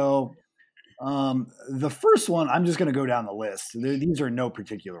 So the first one, I'm just going to go down the list. These are in no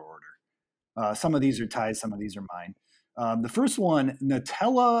particular order. Some of these are Ty's, some of these are mine. The first one,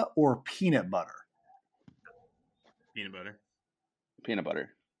 Nutella or peanut butter? Peanut butter. Peanut butter.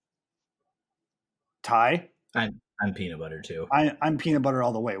 Ty? I'm peanut butter too. I'm peanut butter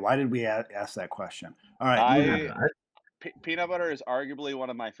all the way. Why did we ask that question? All right. Peanut butter is arguably one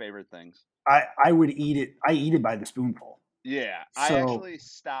of my favorite things. I would eat it. I eat it by the spoonful. Yeah, I actually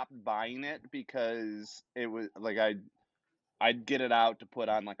stopped buying it because it was like I'd get it out to put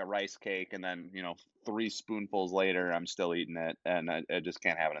on like a rice cake, and then 3 spoonfuls later I'm still eating it, and I just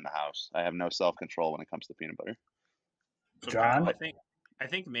can't have it in the house. I have no self-control when it comes to peanut butter. So John? I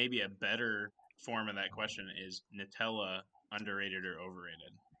think maybe a better form of that question is Nutella underrated or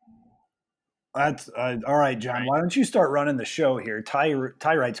overrated? That's all right, John. Right. Why don't you start running the show here? Ty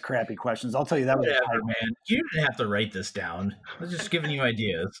writes crappy questions. I'll tell you that. Whatever, man. You didn't have to write this down. I was just giving you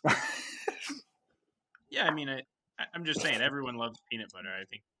ideas. Yeah, I mean, I'm just saying everyone loves peanut butter. I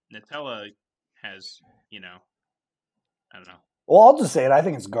think Nutella has, I don't know. Well, I'll just say it. I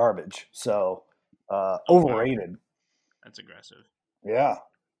think it's garbage. So overrated. That's aggressive. Yeah.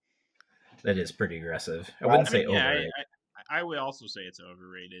 That is pretty aggressive. I Well, wouldn't say yeah, overrated. I would also say it's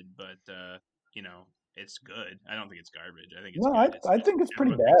overrated, but it's good. I don't think it's garbage. I think it's No, good. I think it's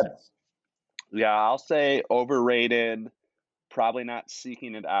pretty everyone thinks bad. Yeah, I'll say overrated. Probably not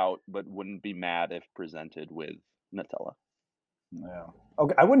seeking it out, but wouldn't be mad if presented with Nutella. Yeah.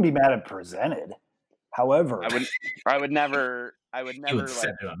 Okay. I wouldn't be mad at presented. However, I would never You would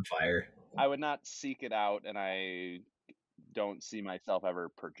set it on fire. I would not seek it out, and I don't see myself ever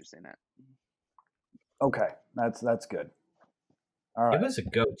purchasing it. okay, that's good. All right. It was a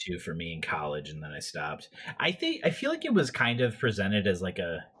go-to for me in college, and then I stopped. I feel like it was kind of presented as like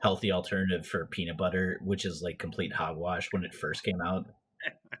a healthy alternative for peanut butter, which is like complete hogwash when it first came out,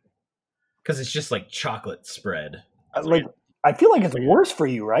 because it's just like chocolate spread. I feel like it's worse for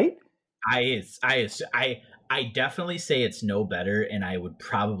you, right? I definitely say it's no better, and I would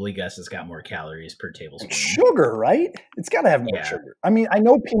probably guess it's got more calories per tablespoon. Sugar, right? It's got to have more sugar. I mean, I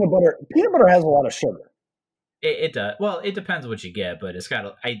know peanut butter. Peanut butter has a lot of sugar. It does. Well, it depends what you get, but it's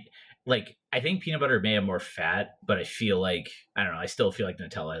got. I think peanut butter may have more fat, but I feel like I don't know. I still feel like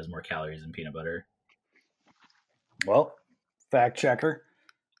Nutella has more calories than peanut butter. Well, fact checker.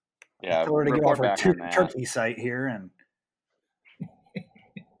 Yeah, Tell her to get report off our back on that. turkey site here, and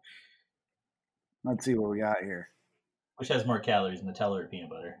let's see what we got here. Which has more calories, Nutella or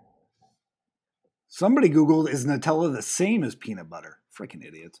peanut butter? Somebody Googled, is Nutella the same as peanut butter? Freaking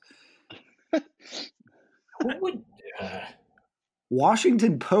idiots. Who would?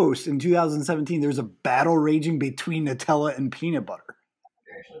 Washington Post in 2017, there's a battle raging between Nutella and peanut butter.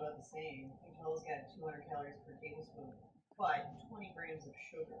 They're actually about the same. Nutella's got 200 calories per tablespoon, but 20 grams of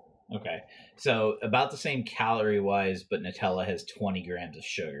sugar. Okay, so about the same calorie-wise, but Nutella has 20 grams of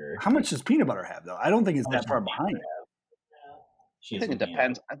sugar. How much does peanut butter have, though? I don't think it's that far behind. I think it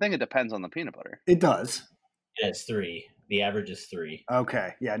depends. I think it depends on the peanut butter. It does. It has 3. The average is 3.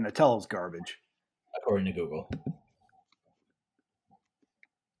 Okay, yeah, Nutella's garbage. According to Google.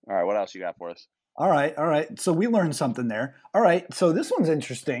 All right, what else you got for us? All right. So we learned something there. All right, so this one's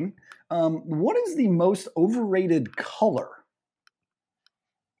interesting. What is the most overrated color?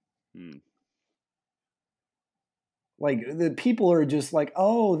 Like the people are just like,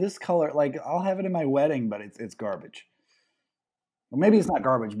 oh, this color, like I'll have it in my wedding, but it's garbage. Well, maybe it's not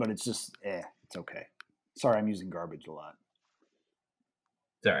garbage, but it's just, it's okay. Sorry, I'm using garbage a lot.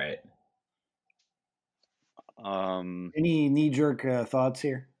 It's all right. Any knee-jerk thoughts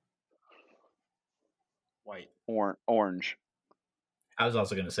here? White. Orange. I was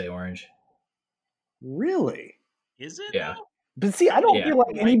also going to say orange. Really? Is it? Yeah. But see, I don't feel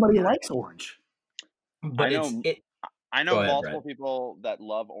like anybody likes orange. But I know Go ahead, multiple Brett. people that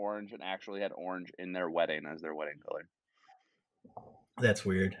love orange and actually had orange in their wedding as their wedding color. That's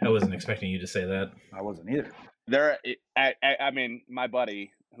weird. I wasn't expecting you to say that. I wasn't either. I mean, my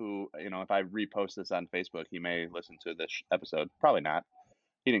buddy who, if I repost this on Facebook, he may listen to this episode. Probably not.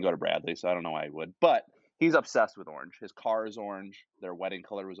 He didn't go to Bradley, so I don't know why he would. But he's obsessed with orange. His car is orange. Their wedding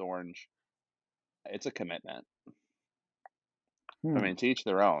color was orange. It's a commitment. I mean, to each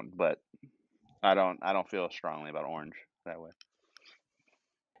their own, but I don't feel strongly about orange that way.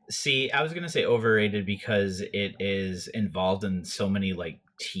 See, I was going to say overrated because it is involved in so many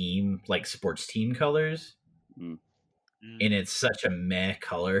sports team colors. And it's such a meh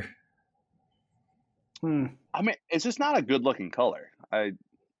color. I mean, it's just not a good looking color. I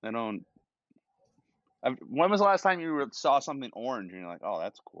don't. When was the last time you saw something orange and you're like, oh,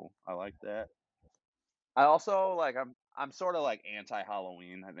 that's cool. I like that. I also I'm sort of like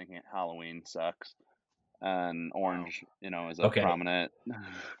anti-Halloween. I think Halloween sucks, and orange, is a prominent. All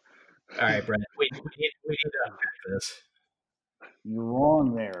right, Brent. We need to unpack this. You're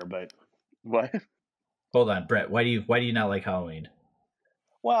wrong there, but what? Hold on, Brett. Why do you not like Halloween?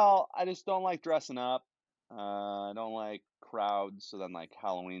 Well, I just don't like dressing up. I don't like crowds, so then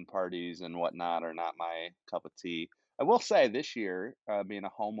Halloween parties and whatnot are not my cup of tea. I will say this year, being a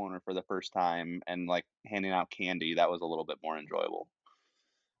homeowner for the first time and handing out candy, that was a little bit more enjoyable.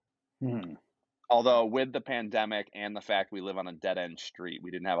 Although with the pandemic and the fact we live on a dead end street,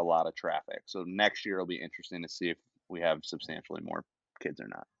 we didn't have a lot of traffic. So next year it'll be interesting to see if we have substantially more kids or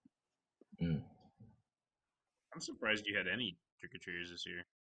not. I'm surprised you had any trick-or-treaters this year.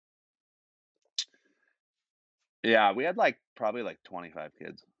 Yeah, we had probably 25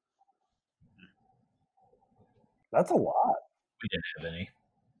 kids. That's a lot. We didn't have any.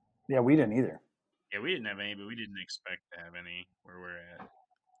 Yeah, we didn't either. Yeah, we didn't have any, but we didn't expect to have any where we're at.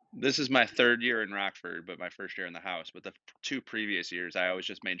 This is my third year in Rockford, but my first year in the house. But the 2 previous years, I always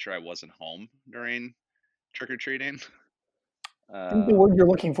just made sure I wasn't home during trick or treating. I think the word you're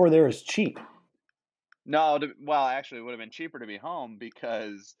looking for there is cheap. No, well, actually, it would have been cheaper to be home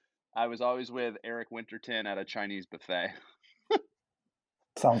because I was always with Eric Winterton at a Chinese buffet.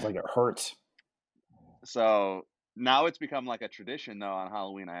 Sounds like it hurts. So now it's become like a tradition, though. On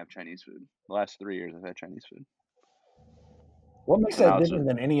Halloween, I have Chinese food. The last 3 years, I've had Chinese food. What makes So now that it's different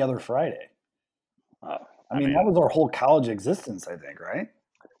than any other Friday? I I mean, that was our whole college existence, I think, right?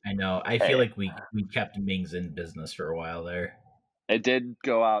 I know. I feel like we kept Ming's in business for a while there. It did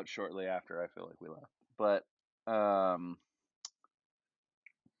go out shortly after I feel like we left. But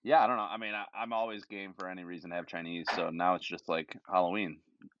yeah, I don't know. I mean, I'm always game for any reason to have Chinese. So now it's just like Halloween.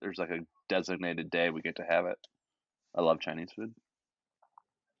 There's like a designated day we get to have it. I love Chinese food.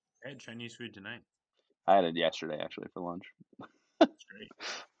 I had Chinese food tonight. I had it yesterday actually for lunch. That's great.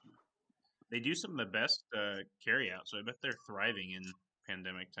 They do some of the best carry out, so I bet they're thriving in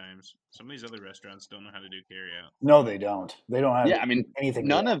pandemic times. Some of these other restaurants don't know how to do carry out. No, they don't. They don't have Yeah, I mean, anything.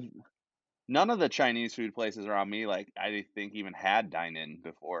 none of the Chinese food places around me, like I think, even had dine-in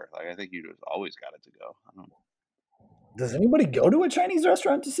before. Like I think you just always got it to go. I don't know. Does anybody go to a Chinese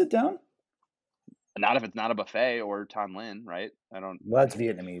restaurant to sit down? Not if it's not a buffet or Tan Lin, right? I don't. Well, that's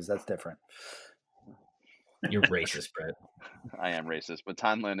Vietnamese. That's different. You're racist, Brett. I am racist, but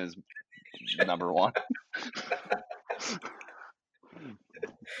Tan Lin is number one.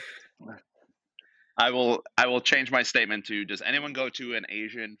 I will change my statement to: does anyone go to an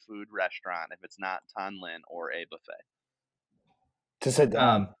Asian food restaurant if it's not Tan Lin or a buffet? To sit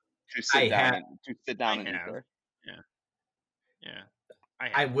down. To sit down and eat there. Yeah.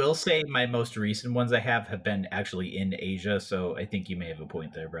 I will say my most recent ones I have been actually in Asia, so I think you may have a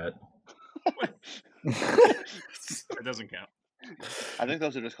point there, Brett. It doesn't count. I think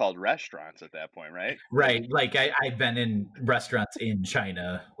those are just called restaurants at that point, right? Right. Like I've been in restaurants in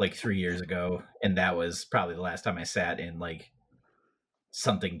China like 3 years ago, and that was probably the last time I sat in like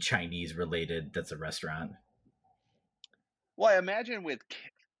something Chinese related that's a restaurant. Well, I imagine with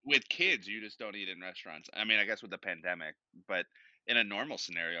kids, you just don't eat in restaurants. I mean, I guess with the pandemic, but in a normal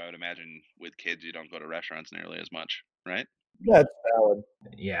scenario, I would imagine with kids, you don't go to restaurants nearly as much, right? That's valid.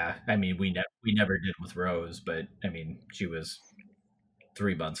 Yeah, I mean, we never did with Rose, but I mean, she was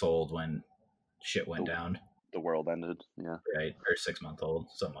 3 months old when shit went down. The world ended, yeah. Right, or 6 month old,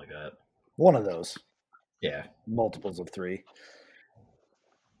 something like that. One of those. Yeah. Multiples of 3.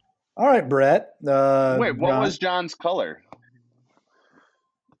 All right, Brett. Wait, what was John's color?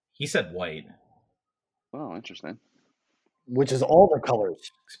 He said white. Oh, interesting. Which is all the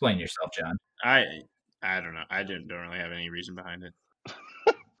colors. Explain yourself, John. I don't know. I don't really have any reason behind it.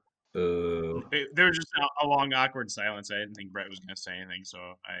 Boo. There was just a long, awkward silence. I didn't think Brett was going to say anything, so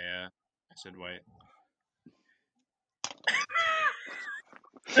I said white.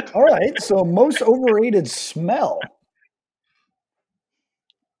 All right, so most overrated smell.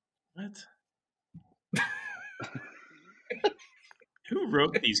 What? Who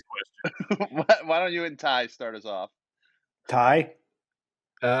wrote these questions? Why don't you and Ty start us off? Ty?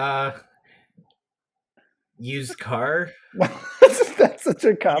 Used car? That's such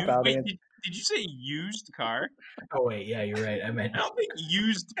a cop-out. Did you say used car? Oh, wait, yeah, you're right. I meant... I don't think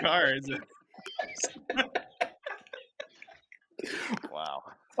used car is Wow.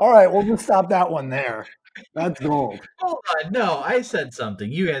 All right, we'll just stop that one there. That's gold. Hold on, no, I said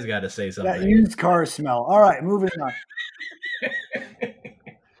something. You guys got to say something. That used car smell. All right, moving on.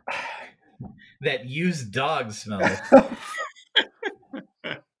 That used dog smell.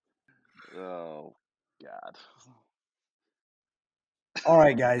 Oh, God. All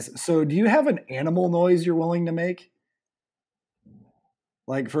right, guys. So do you have an animal noise you're willing to make?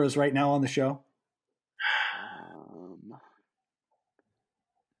 Like for us right now on the show?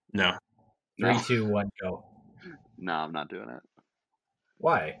 No. 3, 2, 1, go. No, I'm not doing it.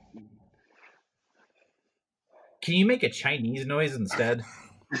 Why? Can you make a Chinese noise instead?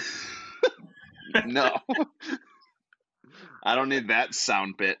 No. I don't need that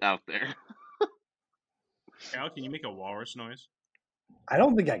sound bit out there. Al, can you make a walrus noise? I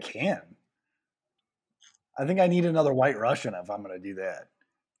don't think I can. I think I need another White Russian if I'm going to do that.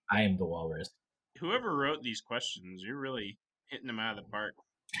 I am the walrus. Whoever wrote these questions, you're really hitting them out of the park.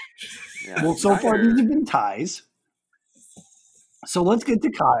 Yeah. Well, so far these have been ties. So let's get to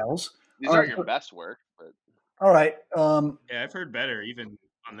Kyle's. These All aren't right. your best work, but All right. Yeah, I've heard better even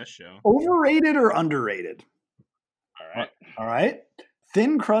on this show. Overrated or underrated? All right. All right.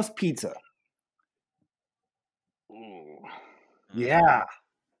 Thin crust pizza. ooh. Yeah.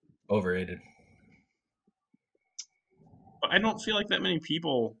 Overrated. I don't feel like that many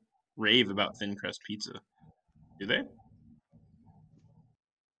people rave about thin crust pizza. Do they?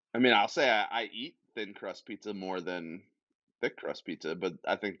 I mean, I'll say I eat thin crust pizza more than thick crust pizza, but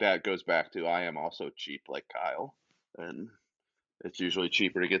I think that goes back to I am also cheap like Kyle, and it's usually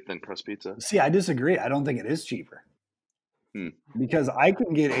cheaper to get thin crust pizza. See, I disagree. I don't think it is cheaper. Because I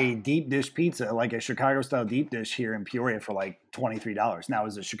can get a deep dish pizza, like a Chicago style deep dish here in Peoria for like $23. Now,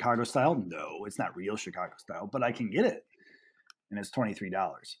 is it Chicago style? No, it's not real Chicago style, but I can get it. And it's $23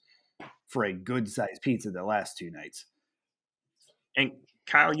 for a good sized pizza that lasts 2 nights. And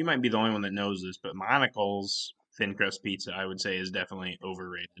Kyle, you might be the only one that knows this, but Monocle's thin crust pizza, I would say, is definitely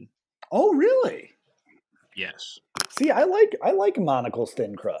overrated. Oh, really? Yes. See, I like Monocle's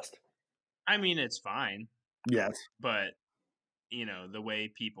thin crust. I mean, it's fine. Yes. But, you know, the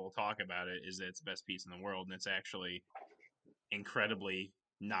way people talk about it is that it's the best pizza in the world, and it's actually incredibly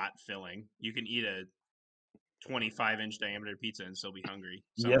not filling. You can eat a 25-inch diameter pizza and still be hungry.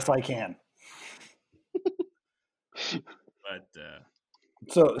 Somehow. Yes, I can. But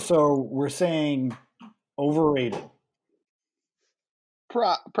so we're saying overrated.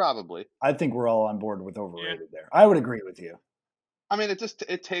 Probably. I think we're all on board with overrated there. I would agree with you. I mean,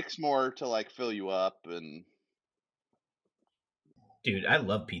 it takes more to like fill you up, and dude, I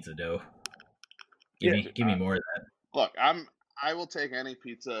love pizza dough. Give me more of that. Look, I will take any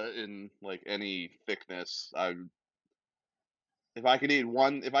pizza in like any thickness. If I could eat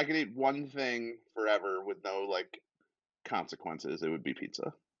one thing forever with no like consequences, it would be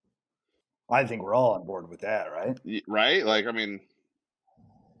pizza. I think we're all on board with that, right? Right? Like, I mean,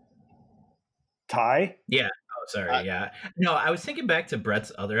 Ty? Yeah. Oh, sorry. Yeah. No, I was thinking back to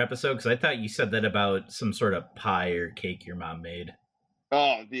Brett's other episode because I thought you said that about some sort of pie or cake your mom made.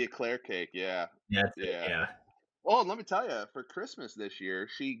 Oh, the eclair cake. Yeah. Yeah. Oh, and let me tell you, for Christmas this year,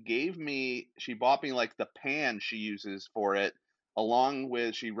 she bought me like the pan she uses for it, along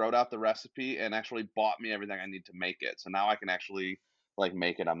with she wrote out the recipe and actually bought me everything I need to make it. So now I can actually like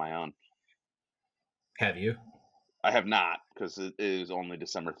make it on my own. Have you? I have not, because it is only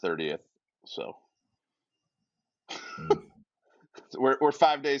December 30th. So we're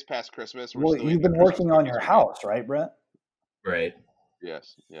 5 days past Christmas. Well, you've been working on your house, right, Brett? Right.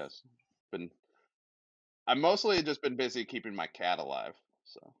 Yes. I've mostly just been busy keeping my cat alive,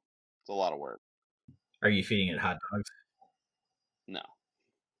 so it's a lot of work. Are you feeding it hot dogs? No.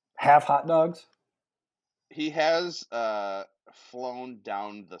 Half hot dogs? He has flown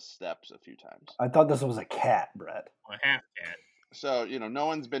down the steps a few times. I thought this was a cat, Brett. A half cat. So, no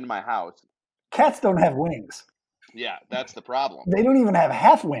one's been to my house. Cats don't have wings. Yeah, that's the problem. They don't even have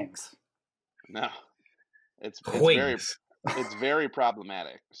half wings. No. It's very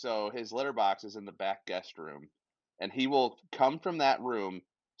problematic. So his litter box is in the back guest room, and he will come from that room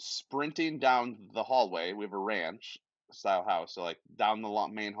sprinting down the hallway. We have a ranch style house, so like down the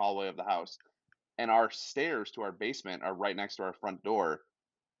main hallway of the house, and our stairs to our basement are right next to our front door,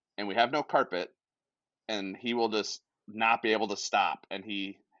 and we have no carpet, and he will just not be able to stop, and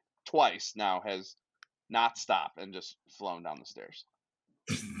he twice now has not stopped and just flown down the stairs.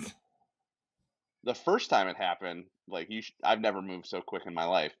 The first time it happened, like I've never moved so quick in my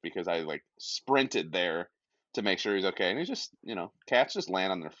life because I like sprinted there to make sure he's okay. And he's just, cats just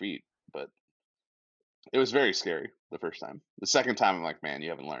land on their feet. But it was very scary the first time. The second time, I'm like, man, you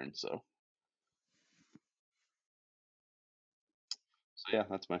haven't learned. So yeah,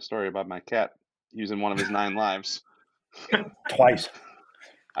 that's my story about my cat using one of his 9 lives. Twice.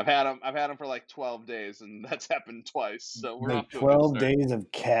 I've had him for like 12 days, and that's happened twice. So we're off to 12 days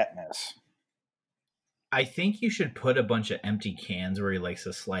of catness. I think you should put a bunch of empty cans where he likes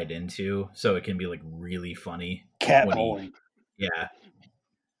to slide into, so it can be like really funny. Cat bowling. Yeah.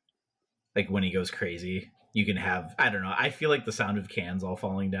 Like when he goes crazy, you can have, I don't know. I feel like the sound of cans all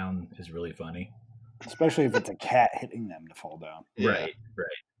falling down is really funny. Especially if it's a cat hitting them to fall down. Yeah. Right.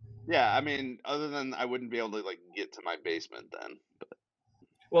 Yeah, I mean, other than I wouldn't be able to like get to my basement then. But...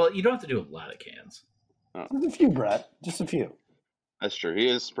 Well, you don't have to do a lot of cans. Oh. Just a few, Brett. Just a few. That's true. He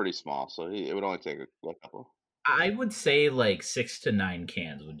is pretty small, so it would only take a couple. I would say like 6 to 9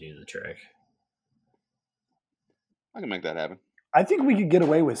 cans would do the trick. I can make that happen. I think we could get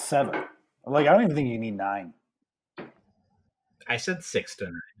away with 7. Like, I don't even think you need 9. I said 6 to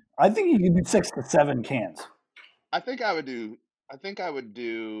 9. I think you could do 6 to 7 cans. I think I would do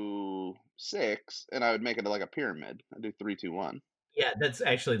 6, and I would make it like a pyramid. I'd do 3, 2, 1. Yeah,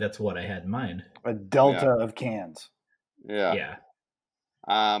 that's what I had in mind. A delta of cans. Yeah.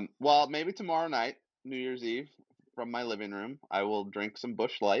 Well, maybe tomorrow night, New Year's Eve, from my living room, I will drink some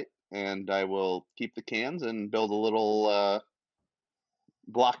Busch Light, and I will keep the cans and build a little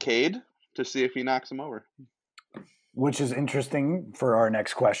blockade to see if he knocks them over. which is interesting for our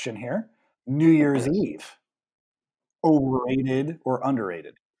next question here. New Year's Yes. Eve, overrated or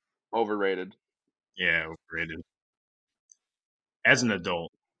underrated? Overrated. Yeah, overrated. As an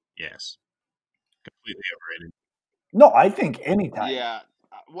adult, yes, completely overrated. No, I think anytime. Yeah.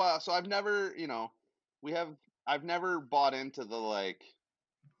 Well, so I've never, I've never bought into the like.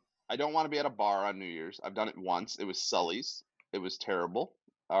 I don't want to be at a bar on New Year's. I've done it once. It was Sully's. It was terrible.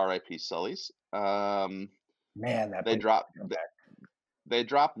 R.I.P. Sully's. Man, that They place dropped. come back. They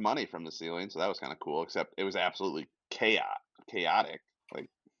dropped money from the ceiling, so that was kind of cool. Except it was absolutely chaotic. Like,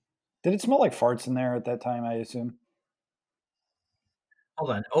 Did it smell like farts in there at that time? I assume.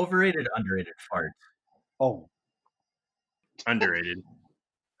 Hold on. Overrated, underrated fart. Oh, Underrated.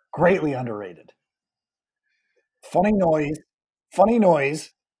 greatly underrated. Funny noise. Funny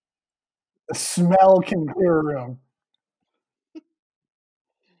noise. The smell can clear a room.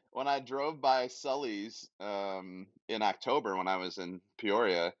 when I drove by Sully's in October when I was in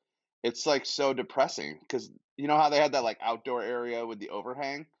Peoria, it's like so depressing because you know how they had that like outdoor area with the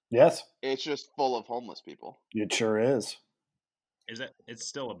overhang? Yes, It's just full of homeless people. it sure is. Is that it's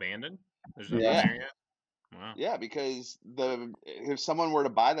still abandoned? There's nothing Yeah. there yet. Wow. Yeah, because if someone were to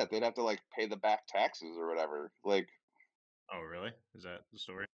buy that, they'd have to like pay the back taxes or whatever. Like, Oh, really? Is that the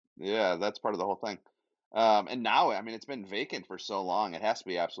story? yeah, that's part of the whole thing. And now, I mean, it's been vacant for so long, it has to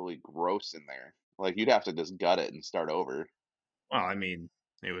be absolutely gross in there. Like, you'd have to just gut it and start over. Well, I mean,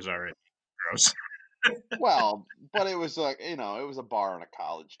 it was already gross. Well, but it was like, it was a bar in a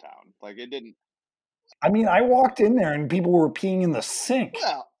college town. Like, it didn't. I mean, I walked in there and people were peeing in the sink.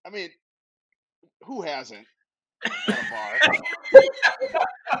 Well, I mean, who hasn't at a bar?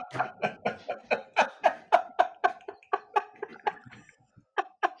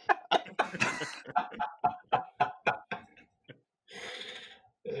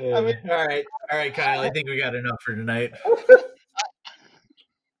 I mean, all right, Kyle. I think we got enough for tonight.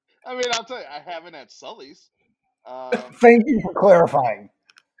 I mean, I'll tell you, I haven't at Sully's. Thank you for clarifying.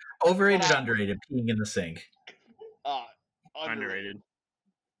 Overrated, But underrated, peeing in the sink. Underrated.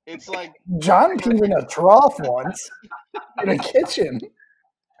 It's like John peed in a trough once in a kitchen.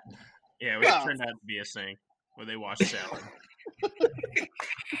 Yeah, it Well- turned out to be a sink where they washed salad.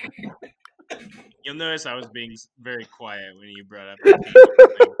 You'll notice I was being very quiet when you brought up the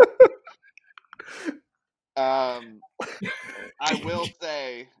thing. I will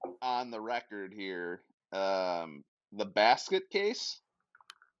say on the record here, the basket case.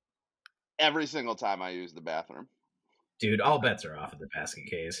 Every single time I use the bathroom. Dude, all bets are off at the basket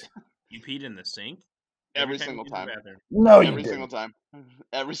case. You peed in the sink? Every time single you use the time. bathroom? No, you Every didn't. single time.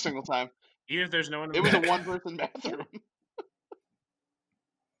 Every single time. Even if there's no one in It the was a bathroom? one-person bathroom.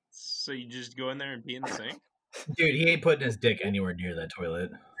 So you just go in there and pee in the sink? Dude, he ain't putting his dick anywhere near that toilet.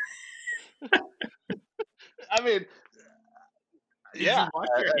 I mean, Did yeah, you wash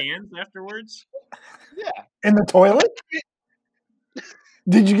your hands afterwards? yeah. In the toilet?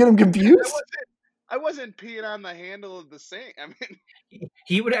 Did you get him confused? I wasn't peeing on the handle of the sink. I mean,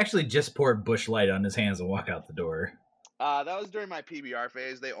 He would actually just pour Bush Light on his hands and walk out the door. that was during my PBR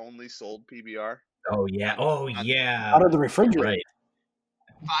phase. They only sold PBR. Oh yeah. Oh yeah. Out of the refrigerator. Right.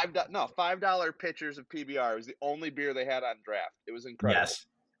 $5 pitchers of PBR. It was the only beer they had on draft. It was incredible. Yes.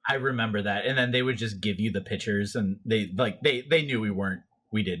 I remember that. And then they would just give you the pitchers and they knew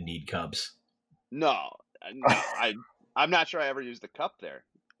we didn't need cups. No, I'm not sure I ever used the cup there.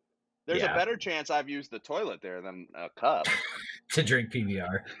 There's Yeah. a better chance I've used the toilet there than a cup. To drink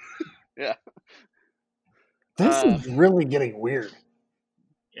PBR. Yeah. This is really getting weird.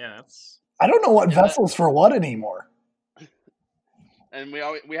 Yeah, that's... I don't know what vessel's for what anymore. And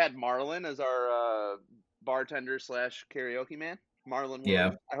we had Marlon as our bartender / karaoke man. Marlon.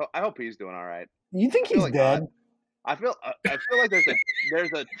 Yeah. Williams. I hope he's doing all right. You think feel he's like dead? I feel like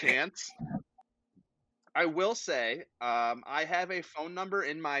there's a chance. I will say, I have a phone number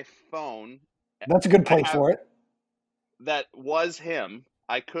in my phone That's a good place for it. that was him.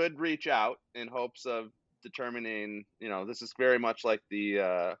 I could reach out in hopes of determining, this is very much like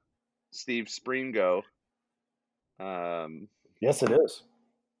the Steve Springo. Yes, it is.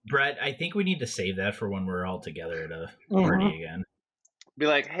 Brett, I think we need to save that for when we're all together at a party again. Be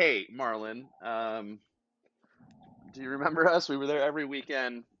like, hey, Marlon, do you remember us? We were there every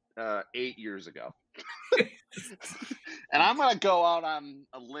weekend 8 years ago. And I'm going to go out on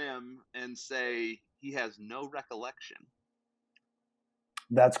a limb and say he has no recollection.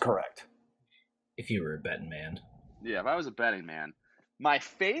 That's correct. If you were a betting man. Yeah, if I was a betting man. My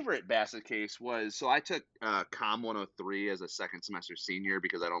favorite basket case was, so I took COM 103 as a second semester senior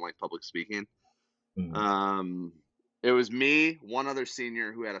because I don't like public speaking. Mm. It was me, one other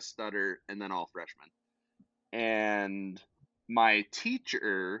senior who had a stutter, and then all freshmen. and my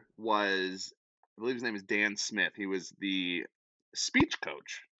teacher was, I believe his name is Dan Smith. He was the speech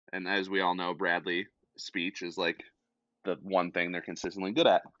coach, and as we all know, Bradley speech is like the one thing they're consistently good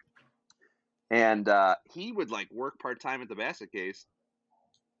at. And he would like work part-time at the basket case,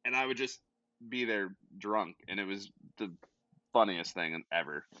 and I would just be there drunk, and it was the funniest thing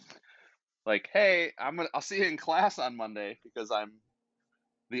ever. Like, hey, I'll see you in class on Monday because I'm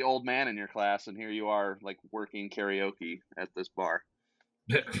the old man in your class, and here you are like working karaoke at this bar.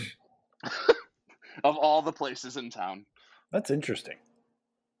 Of all the places in town. That's interesting.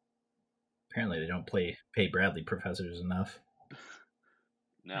 Apparently, they don't pay Bradley professors enough.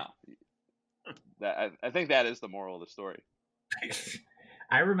 No. I think that is the moral of the story.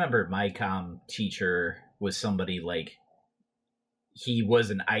 I remember my comm teacher was somebody like, he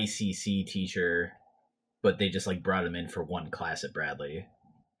was an ICC teacher, but they just like brought him in for one class at Bradley.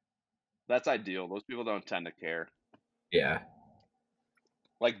 That's ideal. Those people don't tend to care. Yeah.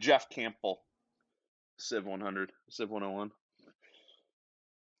 Like Jeff Campbell, Civ 100, Civ 101.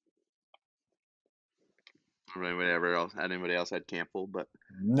 Or anybody else had Campbell, but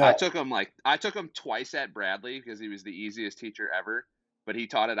No. I took him twice at Bradley because he was the easiest teacher ever, but he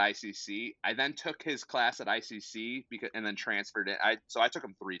taught at ICC. I then took his class at ICC and then transferred it. So I took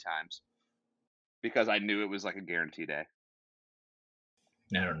him 3 times because I knew it was like a guarantee day.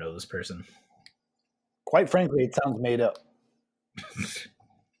 I don't know this person. Quite frankly, it sounds made up. I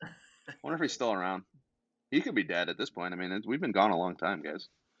wonder if he's still around. He could be dead at this point. I mean, we've been gone a long time, guys.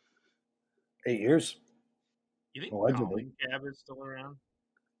 8 years. You think Allegedly. Colin Cab is still around?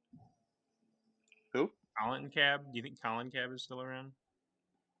 Who? Colin Cab? Do you think Colin Cab is still around?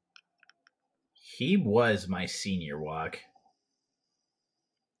 He was my senior walk,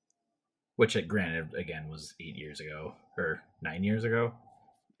 which, granted, again, was 8 years ago or 9 years ago.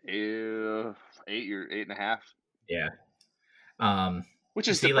 8.5. Yeah. Which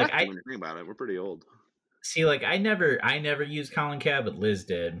is see, like, depressing when you think about it. We're pretty old. See, like, I never used Colin Cab, but Liz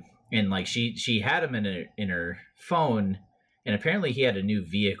did, and like she had him in her phone, and apparently he had a new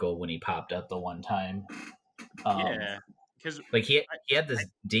vehicle when he popped up the one time. Yeah, because like he had this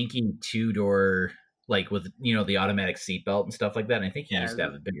dinky 2-door, like with the automatic seatbelt and stuff like that. And I think he used to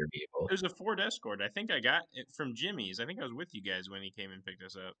have a bigger vehicle. It was a Ford Escort. I think I got it from Jimmy's. I think I was with you guys when he came and picked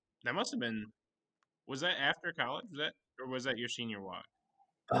us up. That must have been. Was that after college? Was that your senior walk?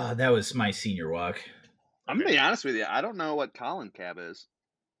 That was my senior walk. I'm gonna be honest with you. I don't know what Colin Cab is.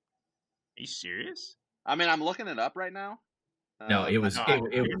 Are you serious? I mean, I'm looking it up right now. No, it was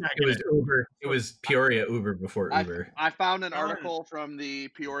Uber. It was Peoria Uber before Uber. I found an article from the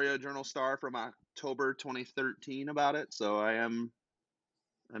Peoria Journal-Star from October 2013 about it, so I am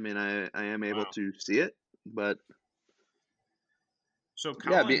able to see it, but so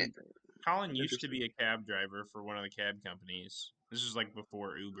Colin used to be a cab driver for one of the cab companies. This is like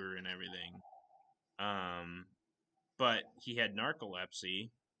before Uber and everything. But he had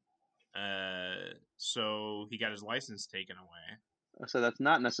narcolepsy, so he got his license taken away. So that's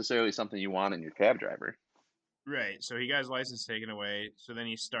not necessarily something you want in your cab driver. Right. So he got his license taken away. So then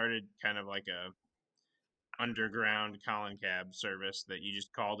he started kind of like a underground Colin Cab service that you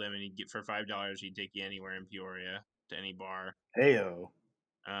just called him and he'd get for $5. He'd take you anywhere in Peoria to any bar. Heyo.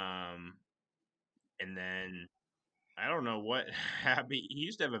 And then I don't know what happened. He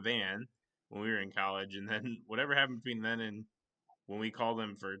used to have a van when we were in college, and then whatever happened between then and when we called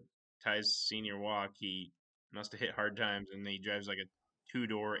him for Ty's senior walk, he must have hit hard times, and he drives like a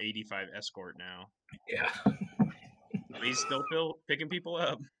 2-door 85 Escort now. Yeah. But he's still picking people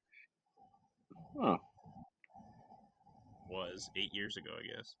up. Huh. Was 8 years ago, I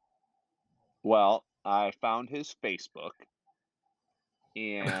guess. Well, I found his Facebook,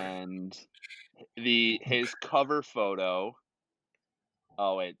 and his cover photo.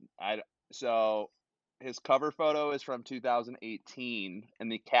 Oh wait, so his cover photo is from 2018,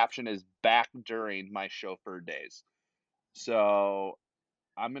 and the caption is "Back during my chauffeur days." So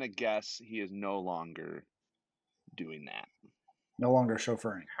I'm gonna guess he is no longer doing that. No longer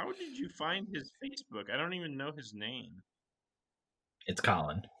chauffeuring. How did you find his Facebook? I don't even know his name. It's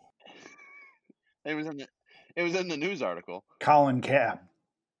Colin. It was in the news article. Colin Cab.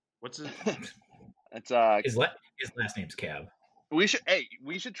 What's his? It's his last name's Cab. We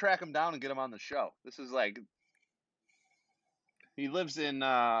should track him down and get him on the show. This is like, he lives in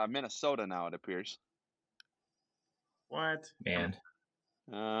Minnesota now, it appears. What? Man.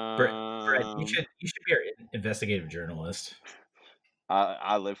 Brett, you should be our investigative journalist.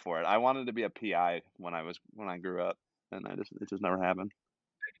 I live for it. I wanted to be a PI when I grew up, and it just never happened.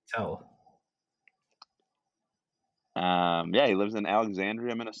 I can tell. Yeah, he lives in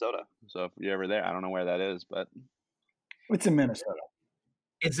Alexandria, Minnesota. So if you're ever there, I don't know where that is, but It's in Minnesota.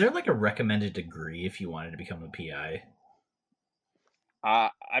 Is there like a recommended degree if you wanted to become a PI?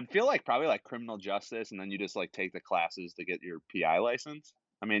 I feel like probably like criminal justice, and then you just like take the classes to get your PI license.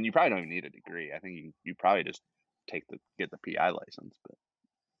 I mean, you probably don't even need a degree. I think you probably just get the PI license, but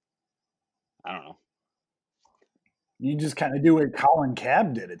I don't know. You just kind of do what Colin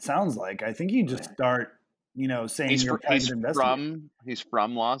Cab did. It sounds like. I think you just Yeah. start, saying you're a private investigator. He's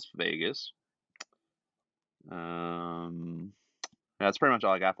from Las Vegas. That's pretty much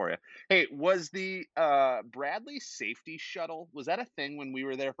all I got for you. Hey, was the Bradley safety shuttle, was that a thing when we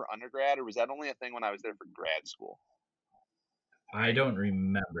were there for undergrad, or was that only a thing when I was there for grad school? I don't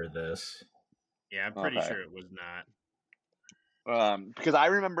remember this. Yeah, I'm pretty Okay. sure it was not. Because I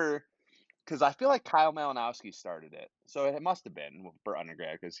remember, because I feel like Kyle Malinowski started it, so it must have been for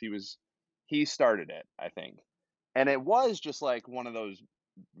undergrad because he started it, I think, and it was just like one of those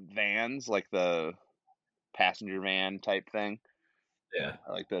vans, like the passenger van type thing. Yeah.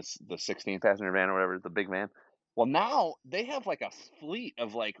 Like the 16 passenger van or whatever, the big van. Well, now they have like a fleet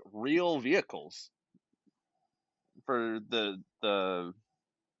of like real vehicles for the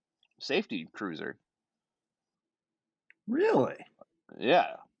safety cruiser. Really?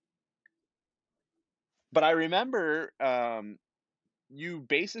 Yeah. But I remember you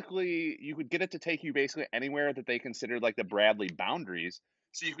could get it to take you basically anywhere that they considered like the Bradley boundaries.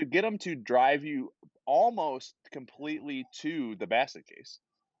 So you could get them to drive you almost completely to the basket case.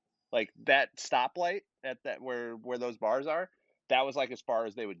 Like that stoplight at that where those bars are, that was like as far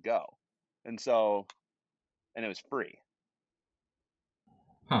as they would go. And it was free.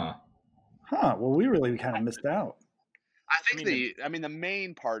 Huh. Huh. Well, we really kind of missed out. I think the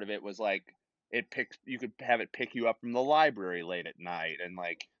main part of it was like you could have it pick you up from the library late at night, and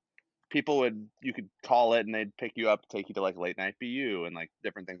like you could call it and they'd pick you up, take you to like late night BU and like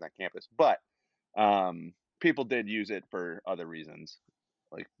different things on campus. But people did use it for other reasons,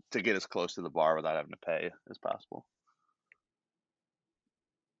 like to get as close to the bar without having to pay as possible.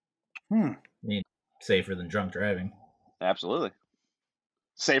 Hmm. I mean, safer than drunk driving. Absolutely.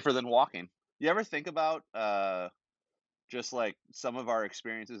 Safer than walking. You ever think about just like some of our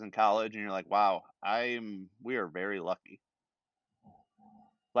experiences in college and you're like, wow, we are very lucky.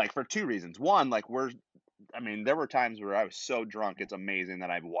 Like for two reasons. One, like there were times where I was so drunk, it's amazing that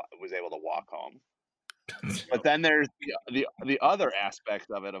I was able to walk home. But then there's the other aspect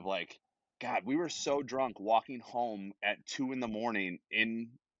of it of like, God, we were so drunk walking home at 2 a.m. in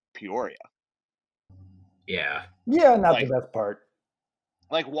Peoria. Yeah. Yeah, not Like- the best part.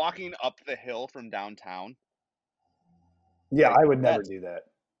 Like walking up the hill from downtown. Yeah, Like, I would never do that.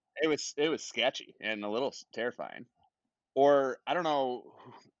 It was sketchy and a little terrifying. Or I don't know,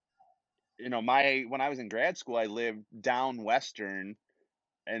 when I was in grad school, I lived down Western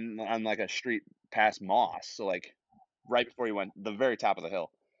and on like a street past Moss, so like right before you went the very top of the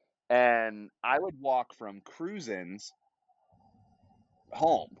hill. And I would walk from Cruisins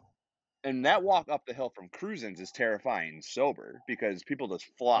home. And that walk up the hill from Cruisins is terrifying sober because people just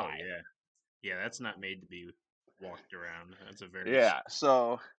fly. Oh, yeah. Yeah, that's not made to be walked around. That's a very Yeah,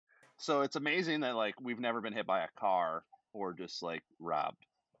 so it's amazing that like we've never been hit by a car or just like robbed.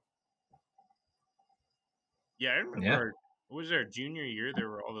 Yeah, I remember. Was our junior year? There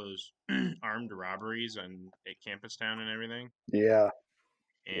were all those armed robberies at Campus Town and everything, Yeah.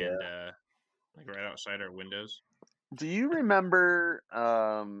 and like right outside our windows. Do you remember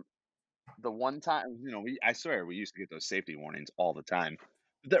the one time? I swear we used to get those safety warnings all the time.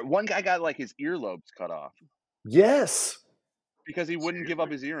 That one guy got like his earlobes cut off Yes. because he wouldn't give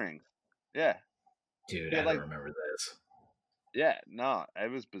up his earrings. Yeah. Dude, Yeah, I don't like- remember this. Yeah, no, it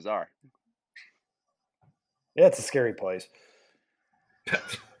was bizarre. Yeah, it's a scary place.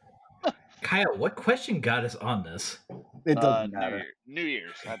 Kyle, what question got us on this? It doesn't matter. New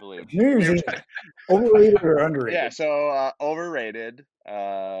Year's, I believe. New Year's Eve, overrated or underrated? Yeah, so overrated.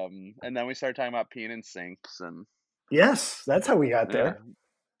 And then we started talking about peeing in sinks and Yes, that's how we got there.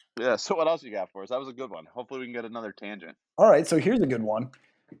 Yeah. So what else you got for us? That was a good one. Hopefully we can get another tangent. All right, so here's a good one.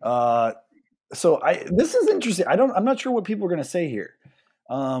 This is interesting. I'm not sure what people are going to say here.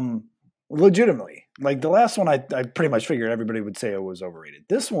 Legitimately, like the last one, I pretty much figured everybody would say it was overrated.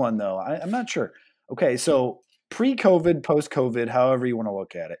 This one, though, I'm not sure. Okay, so pre-COVID, post-COVID, however you want to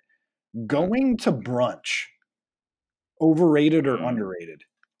look at it, going to brunch, overrated or underrated?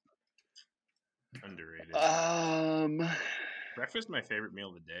 Underrated. Breakfast is my favorite meal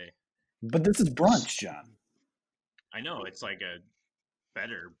of the day. But this is brunch, John. I know it's like a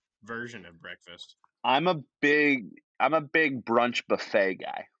better version of breakfast. I'm a big brunch buffet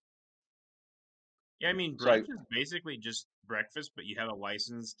guy. Yeah, I mean, So like, brunch is basically just breakfast, but you have a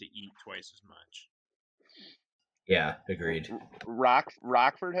license to eat twice as much. Yeah, agreed.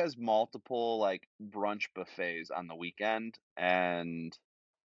 Rockford has multiple like brunch buffets on the weekend, and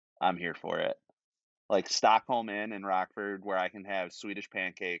I'm here for it. Like Stockholm Inn in Rockford, where I can have Swedish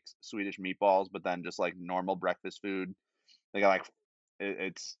pancakes, Swedish meatballs, but then just like normal breakfast food. They got like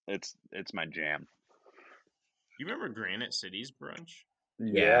it's my jam. You remember Granite City's brunch?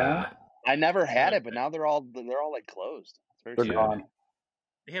 Yeah. I never They had have it, but now they're all like closed. It's very They're sad. gone.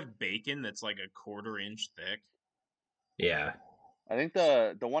 They have bacon that's like a 1/4 inch thick. Yeah. I think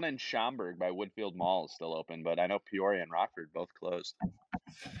the one in Schaumburg by Woodfield Mall is still open, but I know Peoria and Rockford both closed.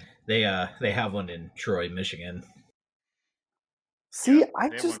 They have one in Troy, Michigan. See, Yeah, I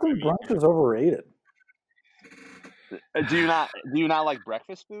they have just one by think me, brunch too. is overrated. Do you not like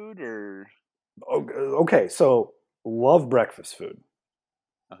breakfast food or Okay, so love breakfast food.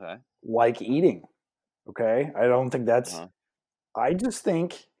 okay? Like eating. Okay, I don't think that's. Uh-huh. I just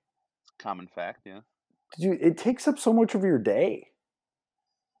think Common fact, yeah. it takes up so much of your day.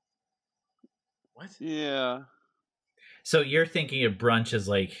 What? Yeah. So you're thinking of brunch as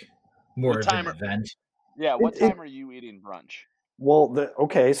like more What of an time are- event? Yeah, what It- time are you eating brunch? Well,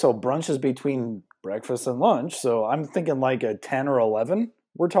 okay, so brunch is between breakfast and lunch, so I'm thinking like a 10 or 11.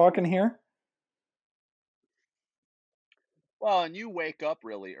 We're talking here. Well, and you wake up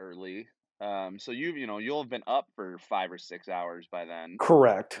really early. So you'll have been up for 5 or 6 hours by then.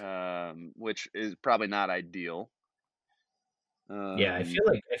 Correct. Which is probably not ideal. Yeah, I feel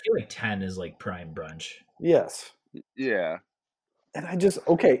like 10 is like prime brunch. Yes. Yeah. And I just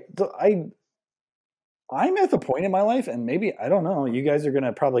I'm at the point in my life, and maybe I don't know. You guys are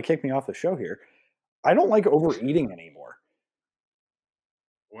gonna probably kick me off the show here. I don't like overeating anymore.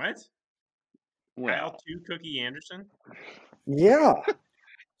 What? Well, Kyle 2 Cookie Anderson? Yeah,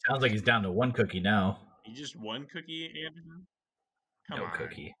 Sounds like he's down to one cookie now. You just one Cookie Anderson? Come No on.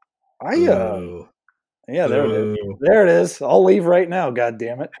 cookie. yeah, there it is. Boo. There it is. I'll leave right now. God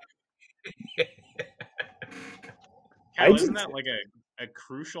damn it. Kyle, just- isn't that like a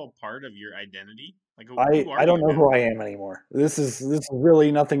crucial part of your identity? Like, who are I don't you know now? who I am anymore. This is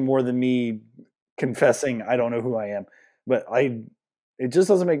really nothing more than me confessing I don't know who I am. But it just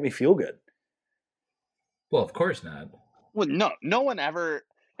doesn't make me feel good. Well, of course not. Well, no one's ever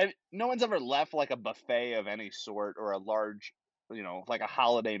left like a buffet of any sort or a large, like a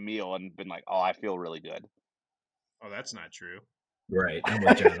holiday meal and been like, "Oh, I feel really good." Oh, that's not true. Right. I'm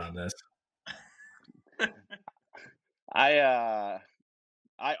with John on this. I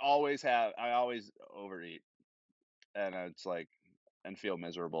always overeat, and it's like and feel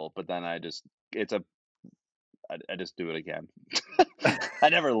miserable. But then I just do it again. I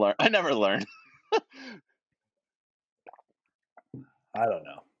never learn. I don't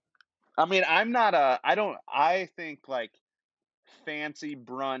know. I mean, I think like fancy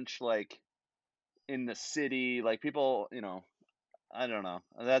brunch like in the city, like people, I don't know.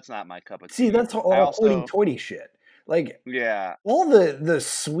 That's not my cup of tea. See, that's all hoity-toity shit. Like yeah. all the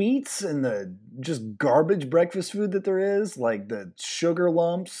sweets and the just garbage breakfast food that there is, like the sugar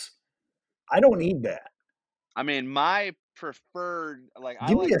lumps. I don't need that. I mean, my preferred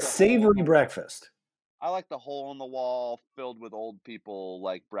Give me a savory breakfast. I like the hole in the wall filled with old people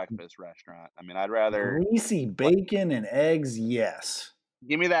like breakfast restaurant. I mean, I'd rather greasy bacon and eggs. Yes.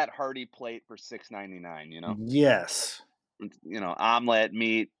 give me that hearty plate for $6.99. Yes. Omelet,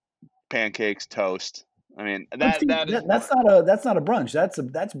 meat, pancakes, toast. I mean, that's not a brunch.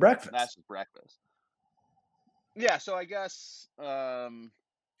 That's breakfast. That's just breakfast. Yeah, so I guess.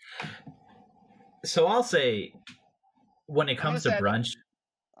 So I'll say, when it comes to brunch,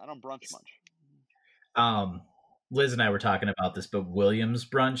 I don't brunch much. Liz and I were talking about this, but Williams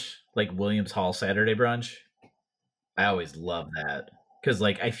brunch, like Williams Hall Saturday brunch, I always love that because,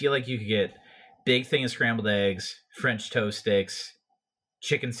 like, I feel like you could get big thing of scrambled eggs, French toast sticks,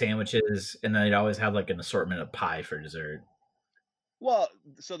 chicken sandwiches, and then they'd always have like an assortment of pie for dessert. Well,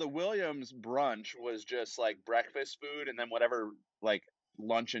 so the Williams brunch was just like breakfast food and then whatever like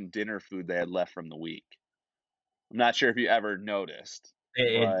lunch and dinner food they had left from the week. I'm not sure if you ever noticed.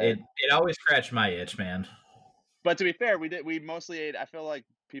 It always scratched my itch, man. But to be fair, we mostly ate. I feel like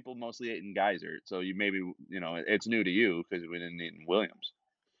people mostly ate in Geyser, so it's new to you because we didn't eat in Williams.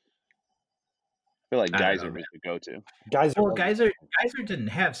 I feel like Geyser was the go-to. Geyser didn't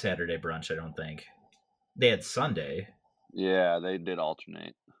have Saturday brunch. I don't think they had Sunday. Yeah, they did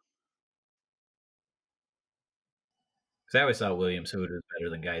alternate. Because I always thought Williams food was better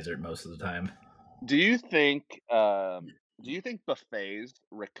than Geyser most of the time. Do you think buffets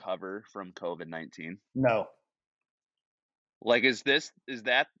recover from COVID-19? No. Like, is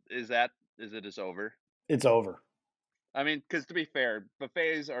Is it just over? It's over. I mean, because to be fair,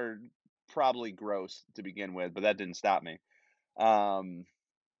 buffets are probably gross to begin with, but that didn't stop me.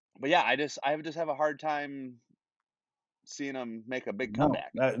 But yeah, I just have a hard time seeing them make a big No,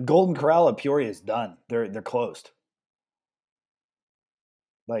 comeback. Golden Corral at Peoria is done. They're closed.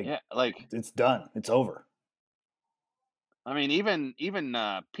 Like Yeah, like it's done. It's over. I mean, even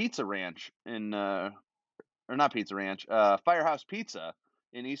Pizza Ranch in or not Pizza Ranch, Firehouse Pizza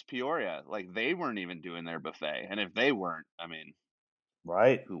in East Peoria, like they weren't even doing their buffet, and if they weren't, I mean,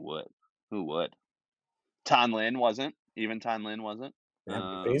 Right. who would? Who would? Ton Lin wasn't. Even Ton Lin wasn't. Yeah,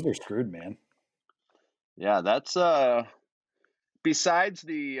 buffets are screwed, man. Yeah, that's besides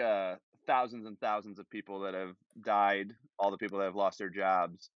the thousands and thousands of people that have died, all the people that have lost their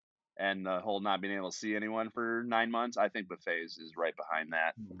jobs, and the whole not being able to see anyone for 9 months, I think buffets is right behind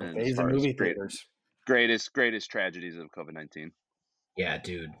that. Buffets and movie theaters. Greatest tragedies of COVID-19. Yeah,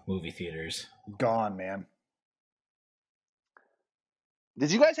 dude, movie theaters Gone, man.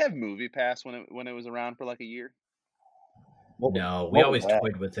 Did you guys have Movie Pass when it was around for like a year? No, we always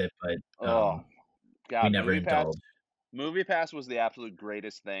toyed with it, but God, we never Movie Pass. indulged. Movie Pass was the absolute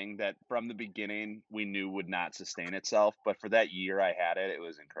greatest thing that from the beginning we knew would not sustain itself, but for that year I had it, it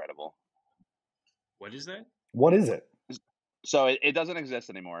was incredible. What is that? What is it? So it doesn't exist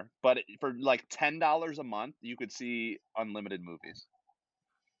anymore, but for like $10 a month, you could see unlimited movies.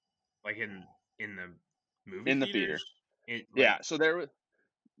 Like in the movie in the theater. Yeah, so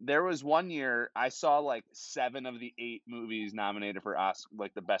there was one year I saw like 7 of the 8 movies nominated for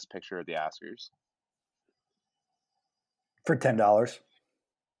like the best picture at the Oscars. For $10.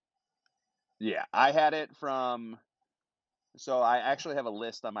 Yeah, I had it from. So I actually have a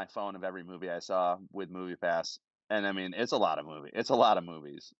list on my phone of every movie I saw with Movie Pass, and I mean it's a lot of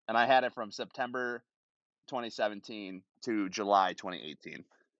movies, and I had it from September 2017 to July 2018,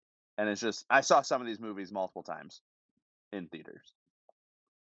 and it's just I saw some of these movies multiple times in theaters.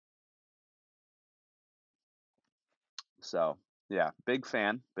 So yeah, big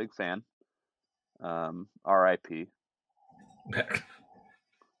fan. R.I.P.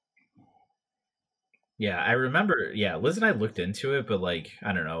 Yeah, I remember. Yeah, Liz and I looked into it, but like,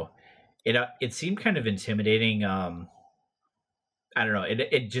 I don't know, it seemed kind of intimidating. I don't know.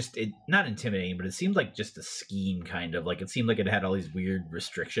 It not intimidating, but it seemed like just a scheme, kind of like it seemed like it had all these weird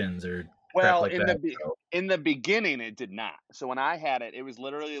restrictions or crap like that. In the beginning, it did not. So when I had it, it was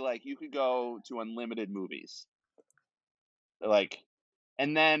literally like you could go to unlimited movies, like,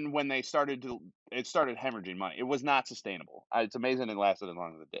 and then when it started hemorrhaging money. It was not sustainable. It's amazing it lasted as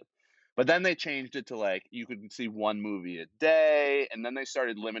long as it did. But then they changed it to like you could see one movie a day, and then they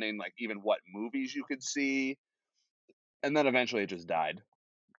started limiting like even what movies you could see, and then eventually it just died.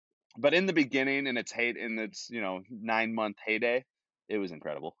 But in the beginning, in its 9-month heyday, it was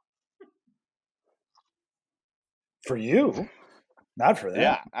incredible. For you, not for them.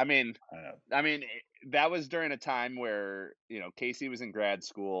 Yeah, I mean, that was during a time where Casey was in grad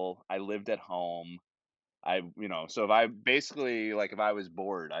school. I lived at home. So if I was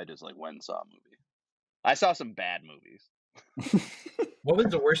bored, I just like went and saw a movie. I saw some bad movies. What was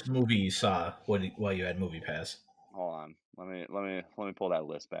the worst movie you saw while you had Movie Pass? Hold on, let me pull that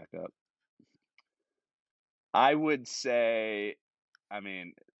list back up. I would say,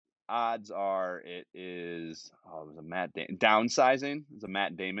 odds are it was a Matt Damon. Downsizing. It's a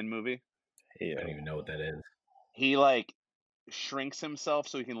Matt Damon movie. I don't even know what that is. He like shrinks himself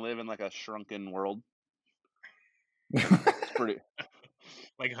so he can live in like a shrunken world. It's pretty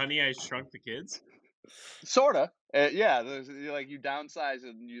like Honey, I Shrunk the Kids. Sorta, yeah. Like you downsize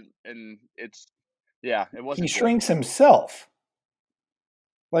and it's it wasn't. He shrinks himself.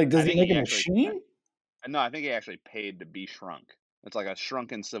 Like, does he make a machine? No, I think he actually paid to be shrunk. It's like a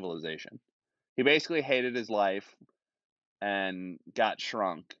shrunken civilization. He basically hated his life and got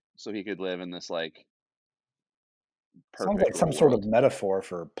shrunk so he could live in this like. Sounds like some sort of metaphor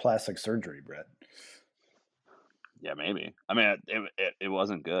for plastic surgery, Brett. Yeah, maybe. I mean, it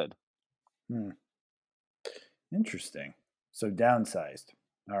wasn't good. Interesting. So downsized.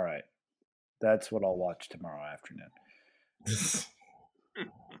 All right. That's what I'll watch tomorrow afternoon.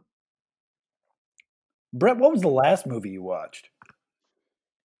 Brett, what was the last movie you watched?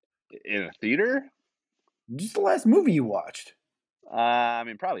 In a theater? Just the last movie you watched.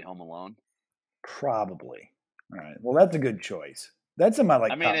 Probably Home Alone. Probably. All right. Well, that's a good choice. That's in my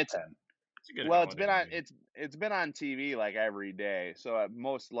top 10. It's been on TV like every day, so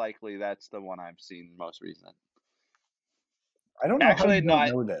most likely that's the one I've seen most recent. I don't know. Actually, no. I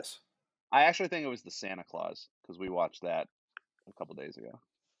know this. I actually think it was the Santa Claus because we watched that a couple days ago.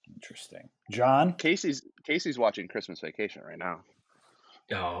 Interesting. John? Casey's watching Christmas Vacation right now.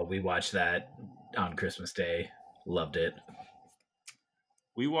 Oh, we watched that on Christmas Day. Loved it.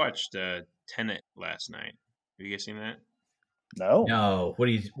 We watched Tenet last night. Have you guys seen that? No. No, what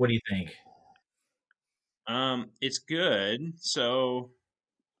do you think? It's good. So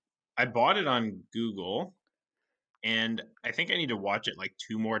I bought it on Google, and I think I need to watch it like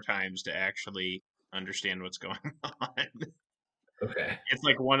 2 more times to actually understand what's going on. Okay. It's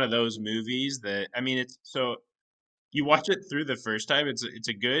like one of those movies that it's so you watch it through the first time. It's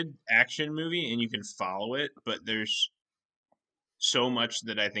a good action movie, and you can follow it, but there's so much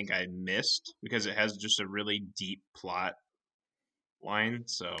that I think I missed because it has just a really deep plot line.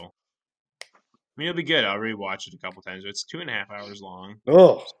 So it'll be good. I'll rewatch it a couple times. It's 2.5 hours long.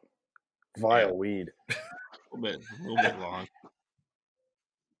 Oh, vile Yeah. weed. A little bit long.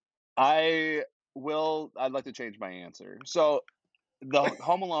 I'd like to change my answer. So the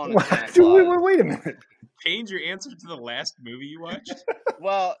Home Alone and Santa Claus. Wait a minute. Change your answer to the last movie you watched?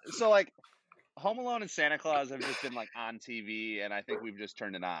 Well, so like Home Alone and Santa Claus have just been like on TV, and I think we've just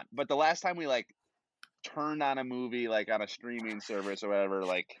turned it on. But the last time we like turned on a movie like on a streaming service or whatever,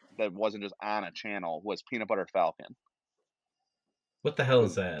 like that wasn't just on a channel, was Peanut Butter Falcon. What the hell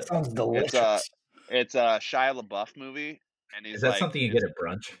is that? Sounds delicious. It's a Shia LaBeouf movie, and he's Is that like, something you get at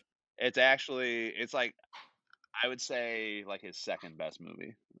brunch? it's like I would say like his second best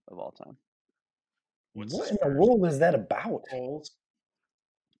movie of all time. What's What his in the first? world is that about? Holes?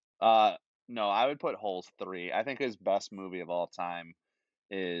 No, I would put Holes 3. I think his best movie of all time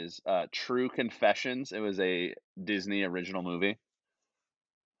is True Confessions. It was a Disney original movie.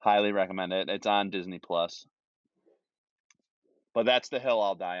 Highly recommend it. It's on Disney Plus. But that's the hill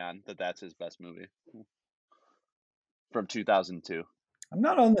I'll die on. That's his best movie from 2002. I'm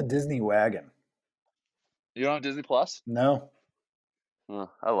not on the Disney wagon. You don't have Disney Plus? No. Oh,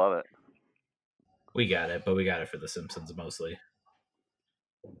 I love it. We got it, but we got it for The Simpsons mostly.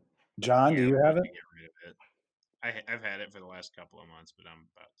 John, do Yeah, you I'm have gonna it? get rid of it. I've had it for the last couple of months, but I'm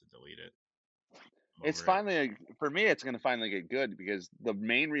about to delete it. It's Over it. finally, for me, it's going to finally get good because the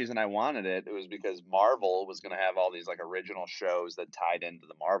main reason I wanted it was because Marvel was going to have all these like original shows that tied into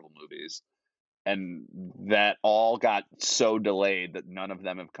the Marvel movies. And that all got so delayed that none of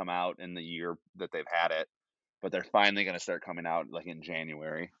them have come out in the year that they've had it. But they're finally going to start coming out like in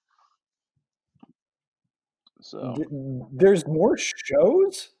January. So There's more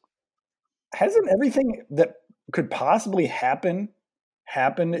shows? Hasn't everything that could possibly happened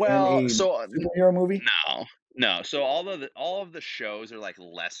in a superhero movie? no. So all of the shows are like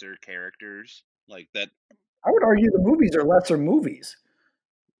lesser characters like that. I would argue the movies are lesser movies.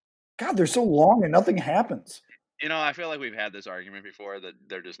 God, they're so long and nothing happens. You know, I feel like we've had this argument before that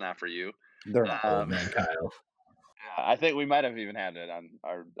they're just not for you. They're not. Old man Kyle. I think we might have even had it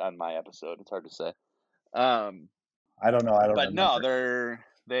on my episode. It's hard to say. I don't know. I don't. But remember. no,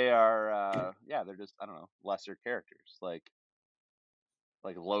 they are they're just, I don't know, lesser characters. Like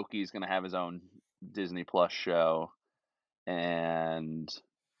Loki's gonna have his own Disney Plus show, and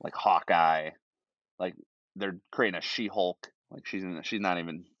like Hawkeye, like they're creating a She-Hulk. Like she's not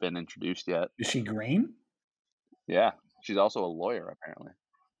even been introduced yet. Is she green? Yeah, she's also a lawyer apparently.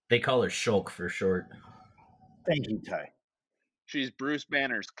 They call her Shulk for short. Thank you, Ty. She's Bruce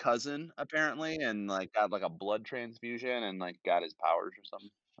Banner's cousin apparently, and like got like a blood transfusion and like got his powers or something.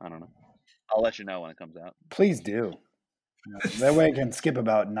 I don't know. I'll let you know when it comes out. Please do. That way I can skip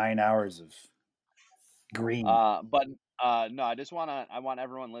about 9 hours of green. But no, I want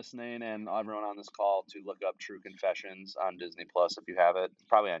everyone listening and everyone on this call to look up True Confessions on Disney Plus if you have it.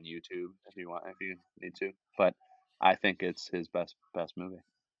 Probably on YouTube if you need to. But I think it's his best movie.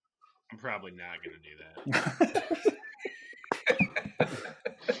 I'm probably not going to do that.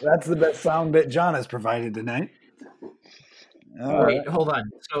 That's the best sound bit John has provided tonight. Wait, hold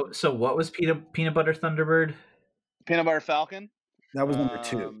on. So what was Peanut Butter Thunderbird? Peanut Butter Falcon? That was number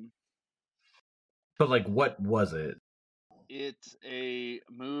 2. But like, what was it? It's a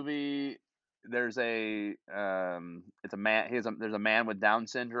movie. There's a it's a man. There's a man with Down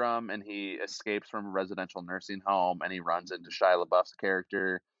syndrome, and he escapes from a residential nursing home, and he runs into Shia LaBeouf's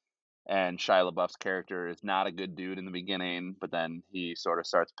character. And Shia LaBeouf's character is not a good dude in the beginning, but then he sort of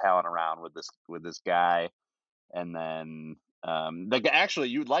starts palling around with this guy, and then actually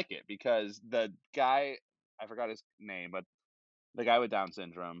you'd like it because the guy, I forgot his name, but the guy with Down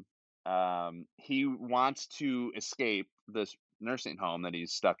syndrome, he wants to escape this nursing home that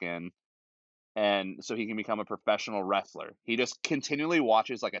he's stuck in, and so he can become a professional wrestler. He just continually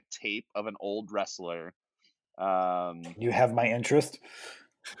watches like a tape of an old wrestler. You have my interest.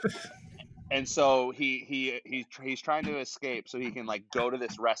 And so he's trying to escape so he can like go to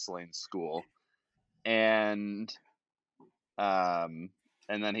this wrestling school, and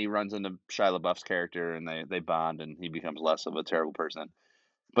and then he runs into Shia LaBeouf's character, and they bond, and he becomes less of a terrible person.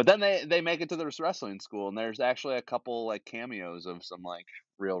 But then they make it to this wrestling school, and there's actually a couple like cameos of some like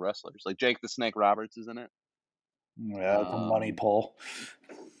real wrestlers. Like Jake the Snake Roberts is in it. Yeah, it's a money pull.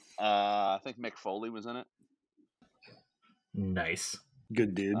 I think Mick Foley was in it. Nice.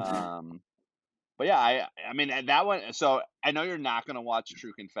 Good dude. But yeah, I mean that one. So I know you're not going to watch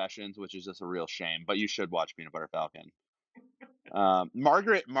True Confessions, which is just a real shame, but you should watch Peanut Butter Falcon.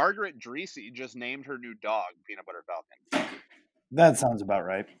 Margaret Dreesy just named her new dog Peanut Butter Falcon. That sounds about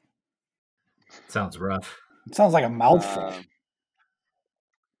right. Sounds rough. It sounds like a mouthful.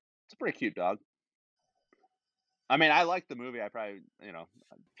 It's a pretty cute dog. I mean, I like the movie. I probably,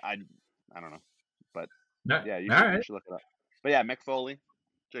 I don't know, but yeah, you should look it up. But yeah, Mick Foley,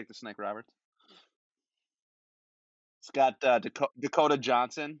 Jake the Snake Roberts. It's got Dakota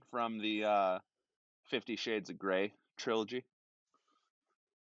Johnson from the 50 Shades of Grey trilogy.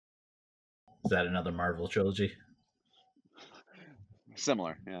 Is that another Marvel trilogy?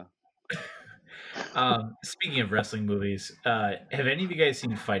 Similar, yeah. Speaking of wrestling movies, have any of you guys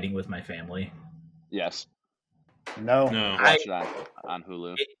seen Fighting with My Family? Yes. No. Watch it on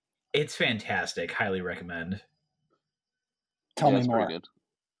Hulu. It's fantastic. Highly recommend. Tell me more. Good.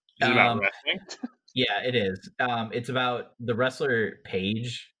 Is it about wrestling? Yeah, it is. It's about the wrestler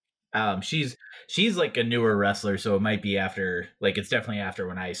Paige. She's like a newer wrestler, so it might be after, like, it's definitely after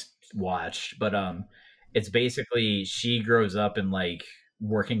when I watched. But it's basically she grows up in like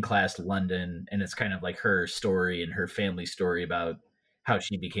working class London, and it's kind of like her story and her family story about how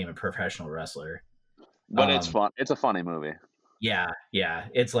she became a professional wrestler. But it's fun. It's a funny movie. Yeah.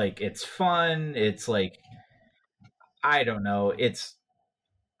 It's like, it's fun. It's like, I don't know. It's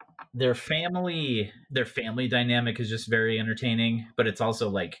their family dynamic is just very entertaining, but it's also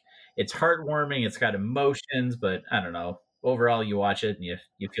like, it's heartwarming. It's got emotions, but I don't know. Overall, you watch it and you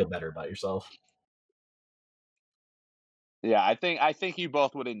feel better about yourself. Yeah, I think you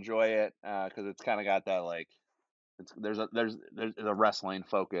both would enjoy it because it's kind of got that like, there's a wrestling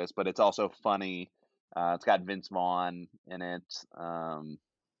focus, but it's also funny. It's got Vince Vaughn in it. A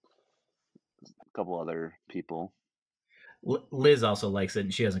couple other people. Liz also likes it,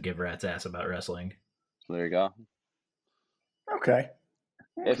 and she doesn't give a rat's ass about wrestling. So there you go. Okay.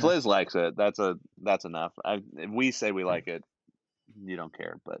 If Liz likes it, that's enough. If we say we like it, you don't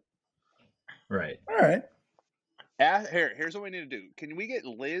care, but right. All right. Here's what we need to do. Can we get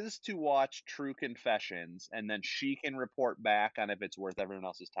Liz to watch True Confessions, and then she can report back on if it's worth everyone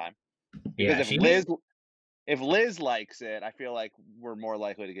else's time? Because if Liz likes it, I feel like we're more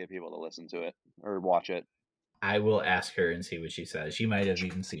likely to get people to listen to it or watch it. I will ask her and see what she says. She might have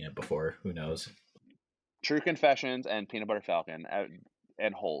even seen it before. Who knows? True Confessions and Peanut Butter Falcon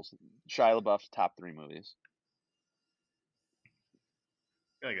and Holes. Shia LaBeouf's top 3 movies.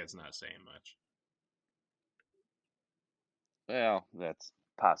 I feel like that's not saying much. Well, that's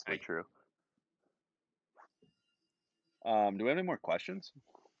possibly true. Do we have any more questions?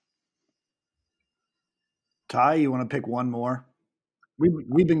 Ty, you want to pick one more?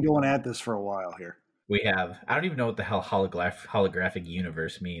 We've been going at this for a while here. We have. I don't even know what the hell holographic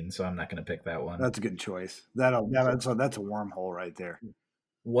universe means, so I'm not going to pick that one. That's a good choice. That's a wormhole right there.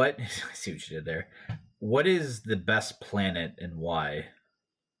 What? I see what you did there. What is the best planet and why?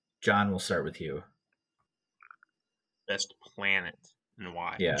 John, we'll start with you. Best planet and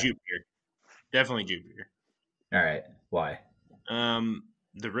why? Yeah. Jupiter. Definitely Jupiter. All right. Why?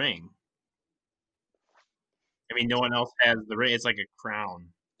 The ring. I mean, no one else has the ring. It's like a crown.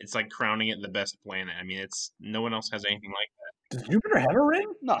 It's like crowning it the best planet. I mean, no one else has anything like that. Does Jupiter have a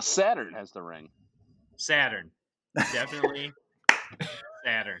ring? No, Saturn has the ring. Saturn. Definitely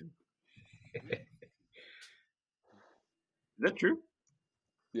Saturn. Is that true?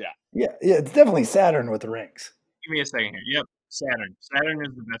 Yeah, it's definitely Saturn with the rings. Give me a second here. Yep, Saturn. Saturn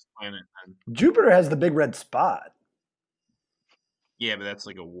is the best planet. Jupiter has the big red spot. Yeah, but that's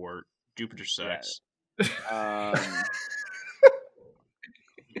like a wart. Jupiter sucks.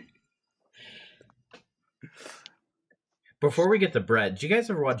 Before we get to Brett, did you guys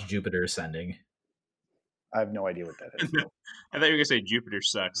ever watch Jupiter Ascending? I have no idea what that is. I thought you were gonna say Jupiter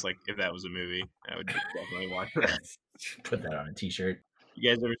sucks. Like if that was a movie, I would definitely watch that. Put that on a T-shirt. You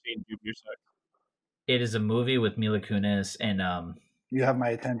guys ever seen Jupiter sucks? It is a movie with Mila Kunis and You have my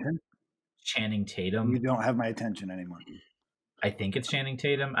attention? Channing Tatum. You don't have my attention anymore. I think it's Channing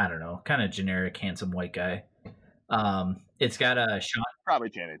Tatum. I don't know. Kind of generic, handsome white guy. It's got probably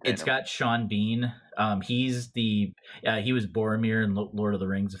Channing Tatum. It's got Sean Bean. He was Boromir in Lord of the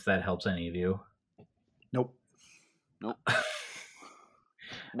Rings. If that helps any of you. Nope.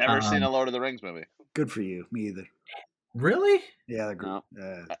 Never seen a Lord of the Rings movie. Good for you. Me either. Really? Yeah, the No.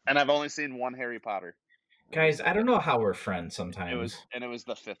 group. And I've only seen one Harry Potter. Guys, I don't know how we're friends It sometimes. was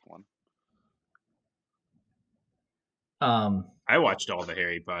the 5th one. I watched all the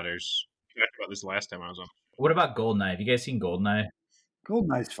Harry Potters. We talked about this last time I was on What about Goldeneye? Have you guys seen Goldeneye?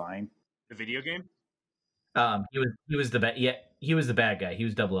 GoldenEye's fine. the video game. He was the bad. Yeah, he was the bad guy. He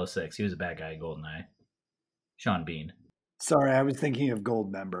was 006. He was a bad guy in Goldeneye. Sean Bean. Sorry, I was thinking of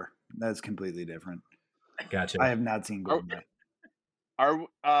Goldmember. That's completely different. Gotcha. I have not seen GoldenEye.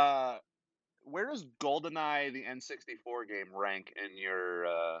 Where does GoldenEye, the N64 game, rank in your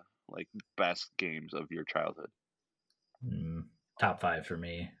like best games of your childhood? Top 5 for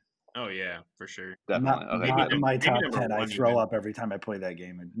me. Oh yeah, for sure. Definitely. Not, Okay. not good. in my maybe top number 10. I one throw even. up every time I play that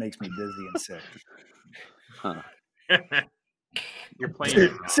game. It makes me dizzy and sick. Huh. You're playing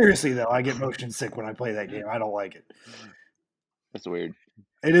it now. Seriously, though, I get motion sick when I play that game. I don't like it. That's weird.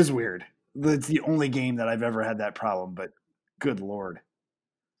 It is weird. It's the only game that I've ever had that problem, but good Lord.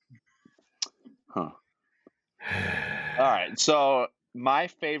 Huh. All right. So my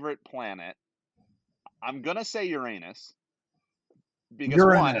favorite planet, I'm gonna say Uranus, because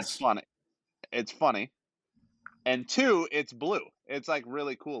one, it's funny. It's funny, and two, it's blue. It's like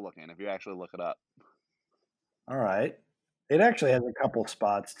really cool looking if you actually look it up. All right. It actually has a couple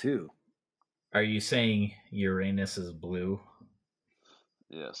spots too. Are you saying Uranus is blue?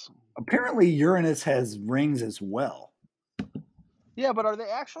 Yes. Apparently, Uranus has rings as well. Yeah, but are they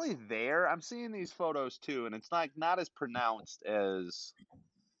actually there? I'm seeing these photos too, and it's not as pronounced as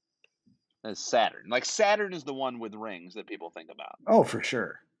Saturn. Like Saturn is the one with rings that people think about. Oh, for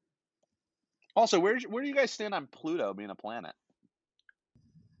sure. Also, where do you guys stand on Pluto being a planet?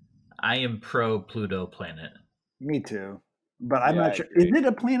 I am pro Pluto planet. Me too. But I'm Yeah, not I sure. agree. Is it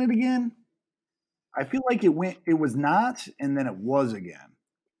a planet again? I feel like it was not, and then it was again.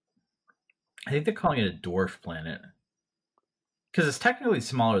 I think they're calling it a dwarf planet. Because it's technically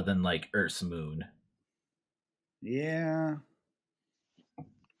smaller than like Earth's moon. Yeah.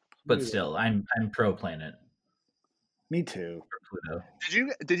 But Yeah. still, I'm pro planet Me too. for Pluto.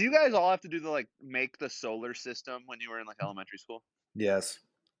 Did you guys all have to do the like make the solar system when you were in like elementary school? Yes.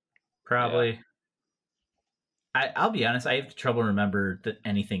 Probably. I'll be honest, I have trouble remember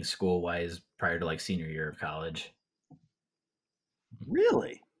anything school wise prior to like senior year of college.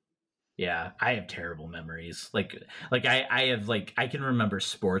 Really? Yeah, I have terrible memories. Like I have like I can remember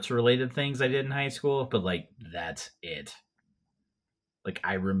sports related things I did in high school, but like that's it. Like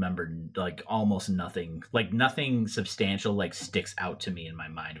I remember like almost nothing. Like nothing substantial like sticks out to me in my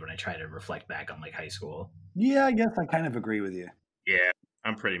mind when I try to reflect back on like high school. Yeah, I guess I kind of agree with you. Yeah,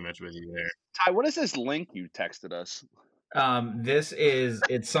 I'm pretty much with you there. Ty, what is this link you texted us?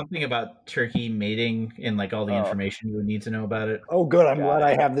 It's something about turkey mating and like all the Oh. information you would need to know about it. Oh, good. I'm Got glad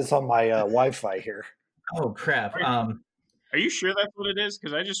I have this on my Wi-Fi here. Oh crap. Are you sure that's what it is?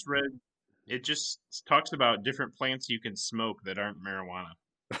 Because I just read it just talks about different plants you can smoke that aren't marijuana.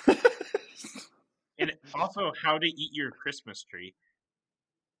 And also how to eat your Christmas tree.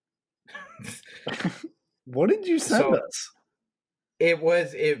 What did you send So- us?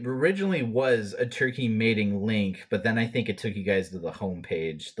 It originally was a turkey mating link, but then I think it took you guys to the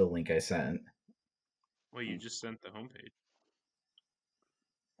homepage, the link I sent. Well, you just sent the homepage.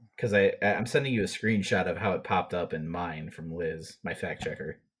 Because I'm sending you a screenshot of how it popped up in mine from Liz, my fact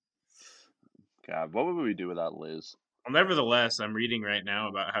checker. God, what would we do without Liz? Well, nevertheless, I'm reading right now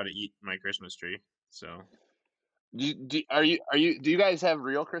about how to eat my Christmas tree. So Do you guys have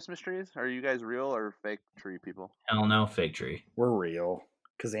real Christmas trees? Are you guys real or fake tree people? Hell no, fake tree. We're real.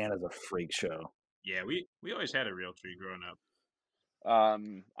 Because Anna's a freak show. yeah, we always had a real tree growing up.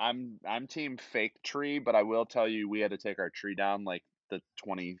 I'm team fake tree, but I will tell you we had to take our tree down like the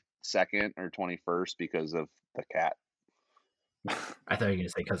 22nd or 21st because of the cat. I thought you were going to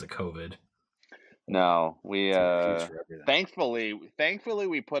say because of COVID. No, we It's an excuse for everything. thankfully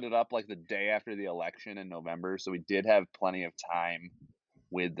we put it up like the day after the election in November, so we did have plenty of time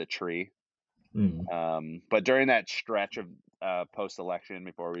with the tree. But during that stretch of post-election,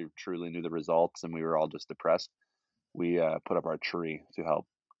 before we truly knew the results and we were all just depressed, we put up our tree to help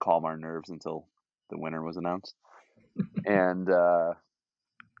calm our nerves until the winner was announced. And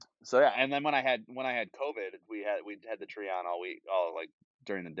so yeah, and then when I had COVID, we had the tree on all week, all like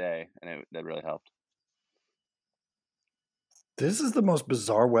during the day, and that really helped. This is the most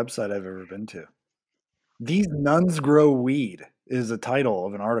bizarre website I've ever been to. These nuns grow weed is the title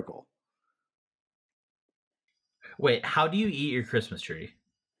of an article. Wait, how do you eat your Christmas tree?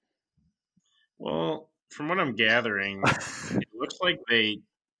 Well, from what I'm gathering, it looks like they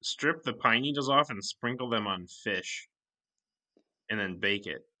strip the pine needles off and sprinkle them on fish and then bake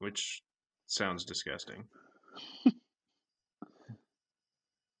it, which sounds disgusting.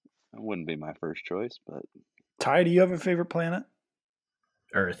 That wouldn't be my first choice, but Ty, do you have a favorite planet?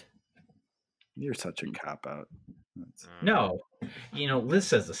 Earth. You're such a cop out. No, Liz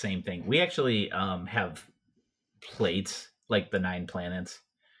says the same thing. We actually have plates, like the 9 planets.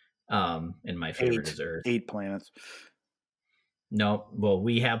 And my favorite is Earth. 8 planets. No, well,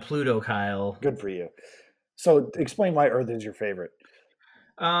 we have Pluto, Kyle. Good for you. So explain why Earth is your favorite.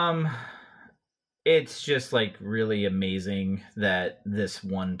 It's just like really amazing that this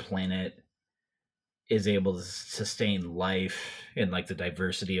one planet is able to sustain life and like the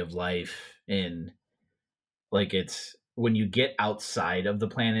diversity of life. And like it's when you get outside of the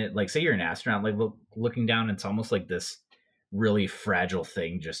planet, like say you're an astronaut, like looking down, it's almost like this really fragile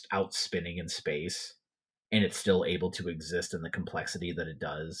thing just out spinning in space, and it's still able to exist in the complexity that it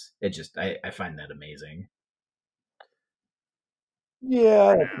does. It just I find that amazing.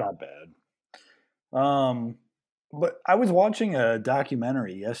 Yeah, that's not bad. But I was watching a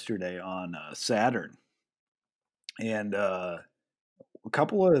documentary yesterday on Saturn, and a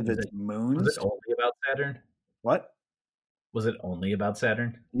couple of its moons. Was it only about Saturn? What? Was it only about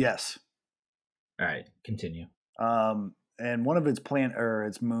Saturn? Yes. All right, continue. And one of its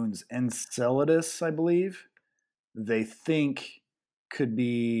its moons, Enceladus, I believe, they think could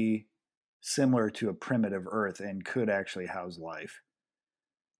be similar to a primitive Earth and could actually house life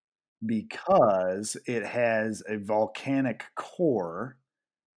because it has a volcanic core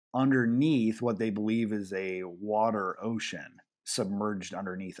underneath what they believe is a water ocean submerged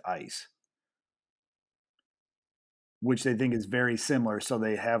underneath ice, which they think is very similar. So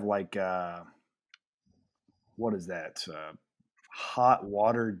they have like what is that? Hot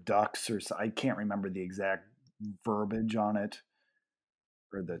water ducts, or I can't remember the exact verbiage on it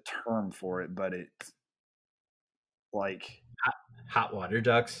or the term for it, but it's like hot water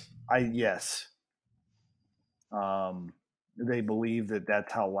ducts. Yes. They believe that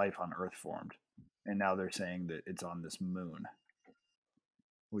that's how life on Earth formed, and now they're saying that it's on this moon,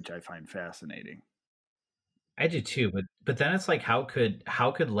 which I find fascinating. I do too, but then it's like how could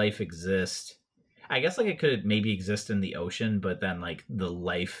life exist? I guess like it could maybe exist in the ocean, but then like the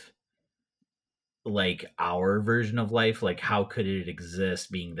life, like our version of life, like how could it exist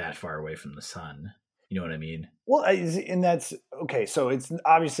being that far away from the sun? You know what I mean? Well, and that's okay. So it's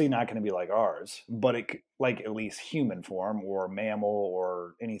obviously not going to be like ours, but it like at least human form or mammal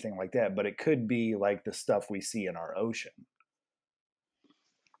or anything like that. But it could be like the stuff we see in our ocean,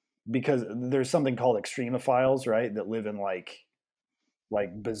 because there's something called extremophiles, right? That live in like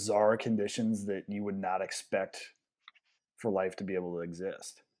bizarre conditions that you would not expect for life to be able to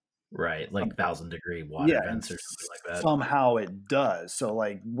exist. Right, like 1,000-degree water vents or something like that. Somehow it does. So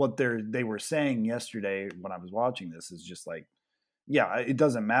like what they were saying yesterday when I was watching this is just like, yeah, it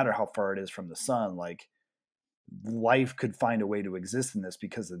doesn't matter how far it is from the sun. Like life could find a way to exist in this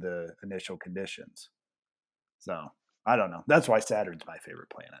because of the initial conditions. So I don't know. That's why Saturn's my favorite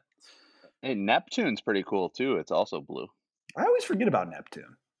planet. Hey, Neptune's pretty cool too. It's also blue. I always forget about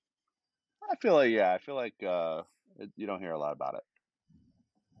Neptune. I feel like you don't hear a lot about it.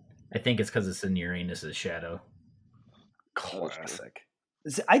 I think it's because it's in Uranus's shadow. Classic.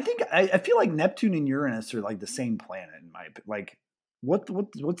 I feel like Neptune and Uranus are like the same planet in my like.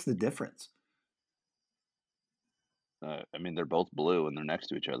 What's the difference? I mean, they're both blue and they're next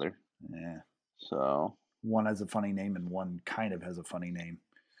to each other. Yeah. So one has a funny name and one kind of has a funny name.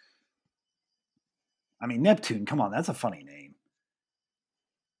 I mean, Neptune, come on, that's a funny name.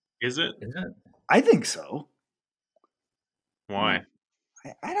 Is it? I think so. Why?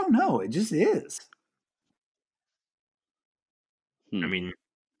 I don't know. It just is. I mean,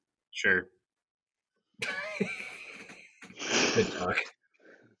 sure. Good talk.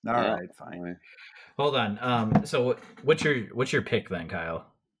 All right, fine. Hold on. So what's your pick then, Kyle?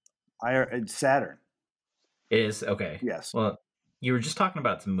 It's Saturn. It is okay. Yes. Well, you were just talking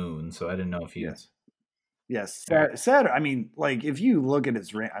about its moon, so I didn't know if you. Yes. Saturn. I mean, like if you look at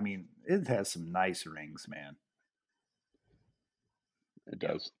its ring, I mean, it has some nice rings, man. It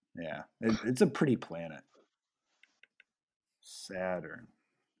does. Yeah, it's a pretty planet. Saturn.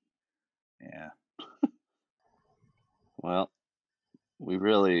 Yeah. Well, we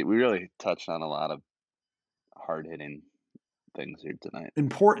really touched on a lot of hard-hitting things here tonight.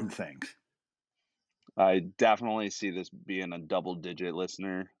 Important things. I definitely see this being a double-digit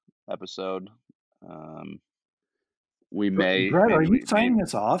listener episode. We may. Brett, are you signing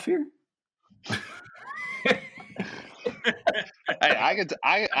us off here?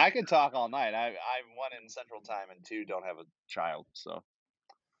 I could talk all night. I'm 1 in Central Time and 2 don't have a child, so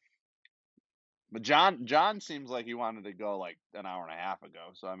But John seems like he wanted to go like an hour and a half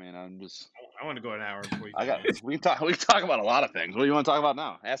ago. So I mean, I want to go an hour and 45 I got minutes. we can talk about a lot of things. What do you want to talk about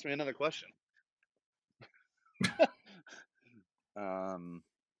now? Ask me another question.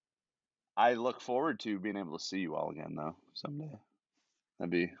 I look forward to being able to see you all again though someday.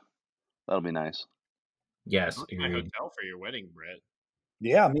 That'll be nice. Yes, Book my agreed. hotel for your wedding, Brett.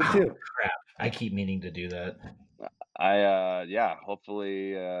 Yeah, me Oh, too. crap. I keep meaning to do that.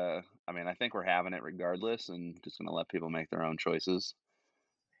 Hopefully I mean I think we're having it regardless and just gonna let people make their own choices.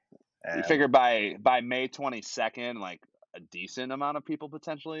 You figure by May 22nd, like a decent amount of people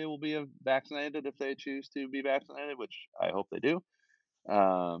potentially will be vaccinated if they choose to be vaccinated, which I hope they do.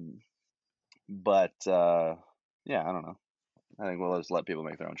 But yeah, I don't know. I think we'll just let people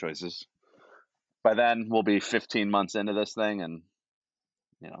make their own choices. By then, we'll be 15 months into this thing, and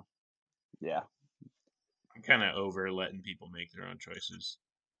yeah. I'm kind of over letting people make their own choices.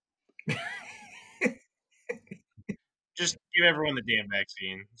 Just give everyone the damn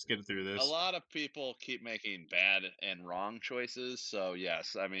vaccine. Let's get through this. A lot of people keep making bad and wrong choices, so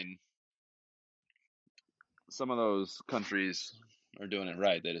yes, I mean, some of those countries are doing it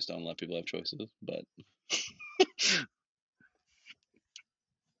right. They just don't let people have choices. But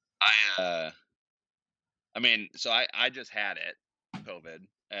I mean, so I just had it, COVID.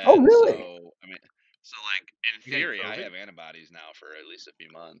 And Oh, really? So I mean, so like in You had theory, I COVID? have antibodies now for at least a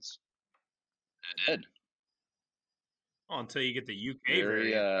few months. I did. Well, until you get the UK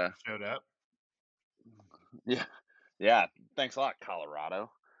Very variant that showed up. yeah. Thanks a lot,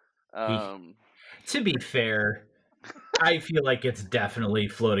 Colorado. To be fair, I feel like it's definitely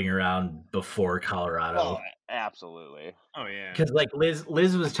floating around before Colorado. Oh, absolutely. Oh yeah. Because like Liz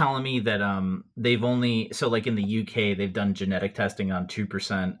was telling me that they've only, so like in the UK they've done genetic testing on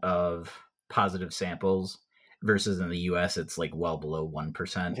 2% of positive samples versus in the US it's like well below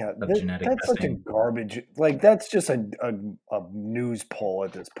 1% Yeah, of genetic that's such a testing. garbage. Like that's just a news poll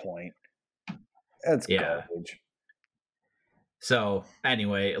at this point. That's Yeah. garbage. So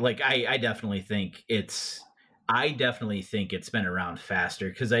anyway, like I definitely think it's been around faster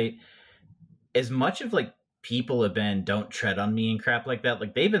because as much of like people have been don't tread on me and crap like that,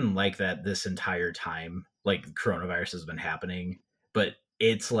 like they've been like that this entire time, like coronavirus has been happening, but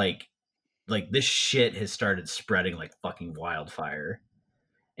it's like this shit has started spreading like fucking wildfire.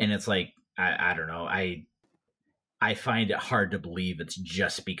 And it's like I don't know, I find it hard to believe it's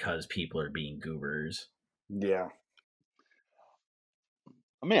just because people are being goobers. Yeah.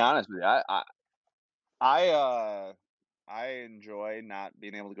 I'll be honest with you. I enjoy not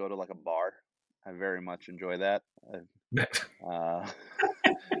being able to go to like a bar. I very much enjoy that.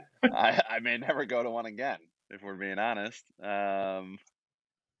 I may never go to one again, if we're being honest.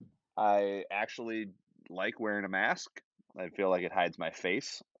 I actually like wearing a mask. I feel like it hides my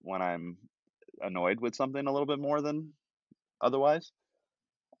face when I'm annoyed with something a little bit more than otherwise.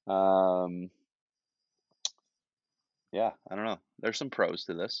 Yeah, I don't know. There's some pros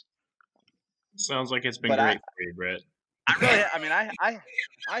to this. Sounds like it's been But great for you, Brett. I mean, I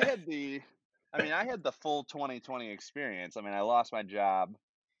had the full 2020 experience. I mean, I lost my job,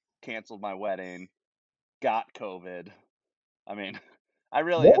 canceled my wedding, got COVID. I mean, I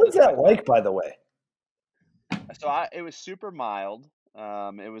really What had was the that like, by the way? So it was super mild.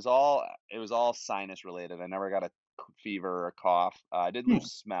 It was all sinus related. I never got a fever or a cough. I did lose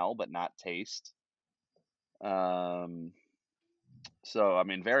smell, but not taste. So I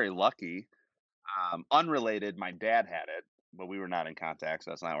mean, very lucky. Unrelated, my dad had it, but we were not in contact,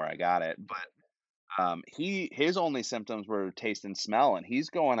 so that's not where I got it. But his only symptoms were taste and smell, and he's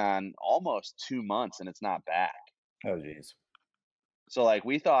going on almost 2 months, and it's not back. Oh, geez. So like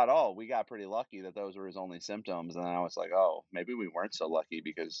we thought, oh, we got pretty lucky that those were his only symptoms, and then I was like, oh, maybe we weren't so lucky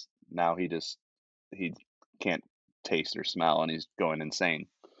because now he can't taste or smell, and he's going insane.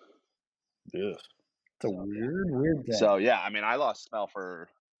 Yeah. It's a weird thing. So yeah, I mean, I lost smell for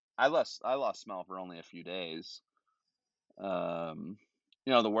only a few days.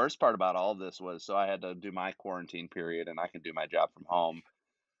 The worst part about all of this was, so I had to do my quarantine period, and I can do my job from home.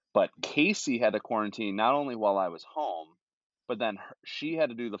 But Casey had to quarantine not only while I was home, but then she had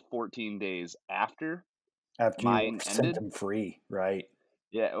to do the 14 days after mine you were ended. symptom free, right?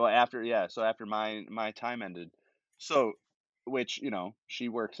 Yeah, well, so after my time ended. So, which, she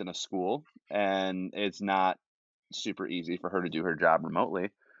works in a school, and it's not super easy for her to do her job remotely.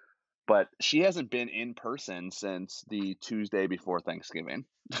 But she hasn't been in person since the Tuesday before Thanksgiving.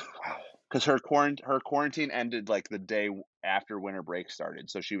 Wow. Because her quarantine ended like the day after winter break started.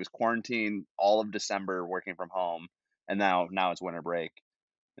 So she was quarantined all of December working from home, and now it's winter break,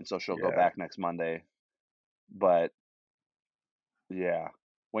 and so she'll go back next Monday. But yeah,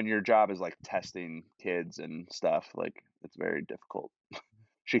 when your job is like testing kids and stuff, like it's very difficult.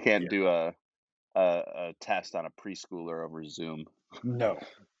 She can't do a test on a preschooler over Zoom. No.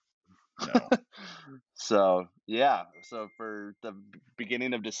 So yeah, so for the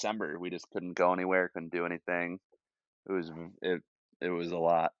beginning of December, we just couldn't go anywhere, couldn't do anything. It was a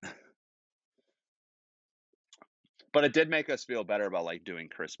lot, but it did make us feel better about like doing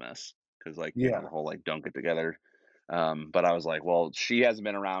Christmas because like you know Yeah. the whole like don't get together. But I was like, well, she hasn't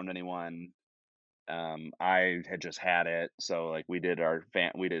been around anyone. I had just had it, so like we did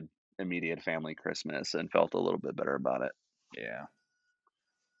immediate family Christmas and felt a little bit better about it. Yeah.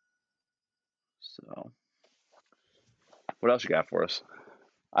 So, what else you got for us?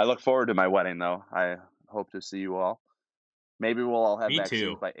 I look forward to my wedding, though. I hope to see you all. Maybe we'll all have Me vaccines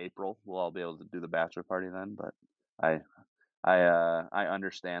too. by April. We'll all be able to do the bachelor party then. But I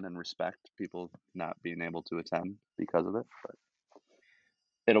understand and respect people not being able to attend because of it. But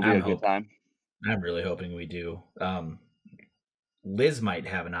it'll be a good time. I'm really hoping we do. Liz might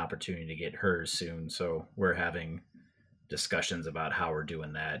have an opportunity to get hers soon, so we're having discussions about how we're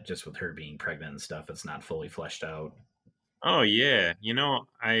doing that. Just with her being pregnant and stuff, it's not fully fleshed out. Oh yeah, you know,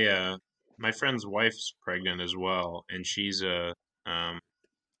 I my friend's wife's pregnant as well, and she's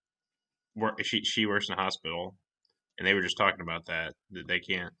she works in a hospital, and they were just talking about that they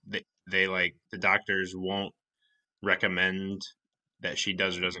can't they like the doctors won't recommend that she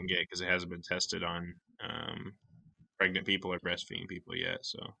does or doesn't get because it hasn't been tested on pregnant people or breastfeeding people yet.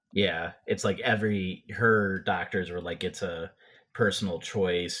 So yeah, it's like her doctors were like it's a personal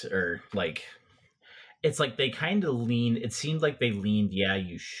choice, or like it's like they kind of leaned. It seemed like they leaned, yeah,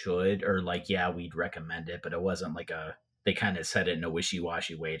 you should, or like, yeah, we'd recommend it, but it wasn't like they kind of said it in a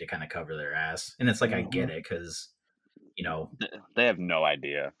wishy-washy way to kind of cover their ass. And it's like, I get it, because you know they have no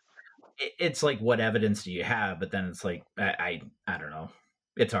idea. It's like, what evidence do you have? But then it's like, I don't know.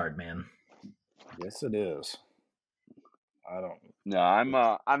 It's hard, man. Yes, it is. I don't. No,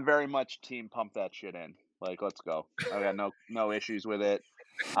 I'm very much team pump that shit in. Like, let's go. I got no issues with it.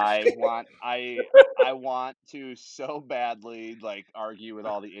 I want to so badly like argue with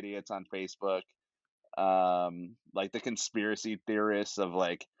all the idiots on Facebook, like the conspiracy theorists of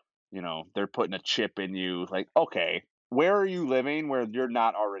like, you know, they're putting a chip in you. Like, okay, where are you living where you're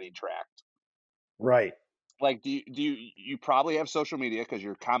not already tracked? Right. Like, do you probably have social media because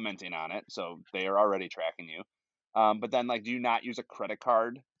you're commenting on it, so they are already tracking you. But then, like, do you not use a credit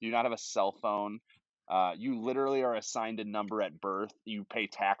card? Do you not have a cell phone? You literally are assigned a number at birth. You pay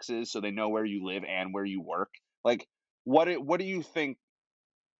taxes, so they know where you live and where you work. Like, what do you think?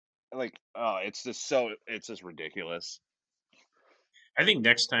 Like, oh, it's just ridiculous. I think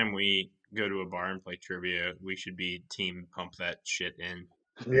next time we go to a bar and play trivia, we should be team pump that shit in.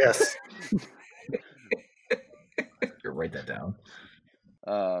 Yes. Write that down.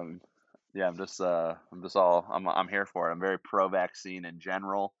 Yeah, I'm here for it. I'm very pro-vaccine in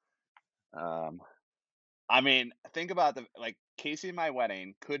general. I mean, think about Casey and my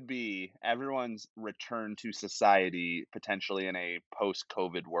wedding could be everyone's return to society potentially in a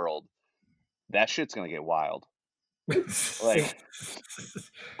post-COVID world. That shit's gonna get wild. Like,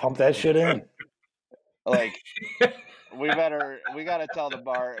 pump that shit in. Like, we gotta tell the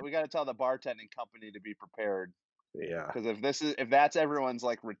bartending company to be prepared. Yeah. Because if that's everyone's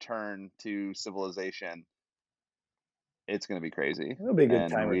like return to civilization, it's gonna be crazy. It'll be a good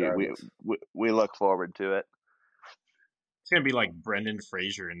time. We look forward to it. It's gonna be like Brendan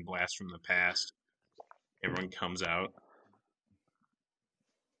Fraser in Blast from the Past. Everyone comes out.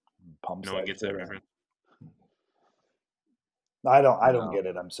 Pumps no one gets that reference. I don't get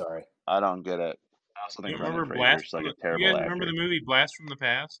it. I'm sorry. I don't get it. I also think remember Blast like a terrible actor. Remember the movie Blast from the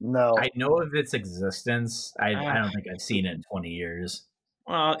Past? No. I know of its existence. I don't think I've seen it in 20 years.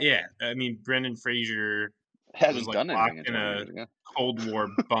 Well, yeah. I mean, Brendan Fraser hasn't was done locked anything in a Cold War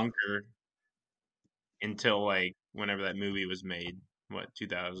bunker until like whenever that movie was made,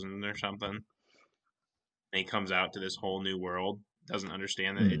 2000 or something. And he comes out to this whole new world, doesn't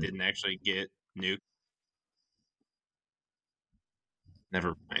understand that it didn't actually get nuked.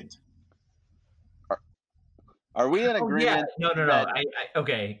 Never mind. Are we in agreement? Yeah. No.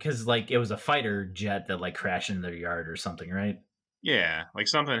 Okay, because like it was a fighter jet that like crashed into their yard or something, right? Yeah, like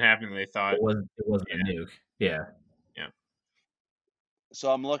something happened. They thought it wasn't a nuke. Yeah. So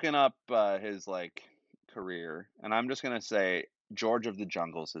I'm looking up his like career, and I'm just gonna say George of the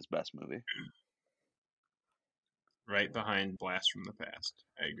Jungle is his best movie. Right behind Blast from the Past.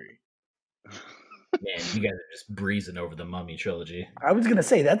 I agree. Man, you guys are just breezing over the Mummy trilogy. I was gonna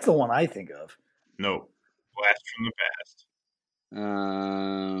say that's the one I think of. No, Blast from the Past.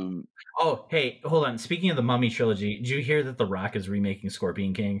 Oh, hey, hold on. Speaking of the Mummy trilogy, did you hear that The Rock is remaking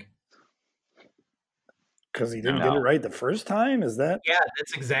Scorpion King? Because he didn't No. get it right the first time? Is that? Yeah,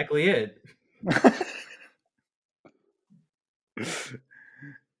 that's exactly it.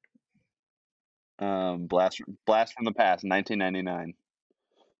 Blast from the Past, 1999.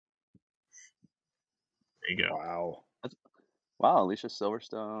 There you go. Wow. Wow, Alicia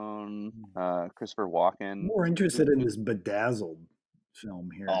Silverstone, Christopher Walken. I'm more interested in this Bedazzled film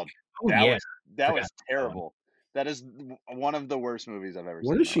here. Oh, Oh, that yeah. was that Forgot was terrible. That is one of the worst movies I've ever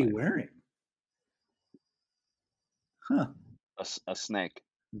seen. What is she in my life. wearing? Huh. A snake.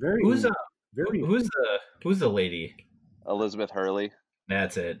 Very. Who's very. who's the lady? Elizabeth Hurley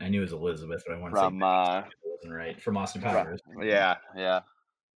That's it. I knew it was Elizabeth, but I wanted from to say it wasn't right. From Austin Powers. yeah.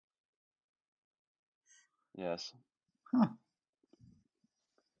 Yes.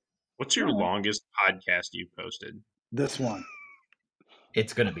 What's your longest podcast you posted? This one.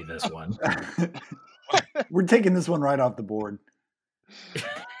 It's gonna be this one. We're taking this one right off the board.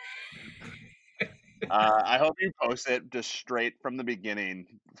 I hope you post it just straight from the beginning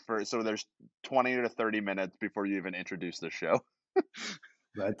so there's 20 to 30 minutes before you even introduce the show.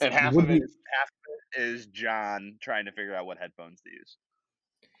 That's And half would of be- it is John trying to figure out what headphones to use.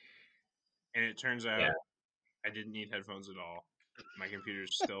 And it turns out Yeah. I didn't need headphones at all. My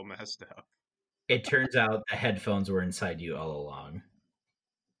computer's still messed up. It turns out the headphones were inside you all along.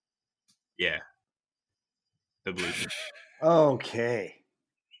 Yeah. The Bluetooth. Okay.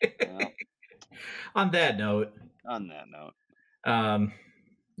 Well, On that note, on that note,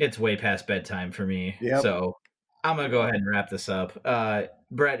 it's way past bedtime for me. Yep. So I'm gonna go ahead and wrap this up.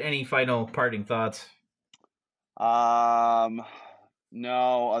 Brett, any final parting thoughts? no,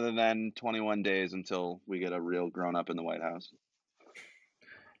 other than 21 days until we get a real grown up in the White House.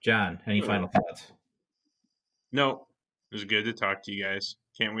 John, any final thoughts? No, it was good to talk to you guys.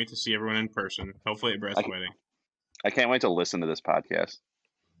 Can't wait to see everyone in person. Hopefully at Brett's wedding. I can't wait to listen to this podcast.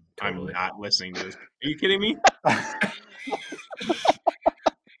 Totally. I'm not listening to this. Are you kidding me?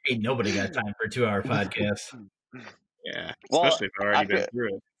 Ain't nobody got time for a 2-hour podcast. Yeah, Well, especially if I've already been after-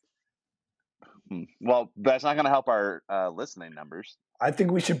 through it. Well, that's not going to help our listening numbers. I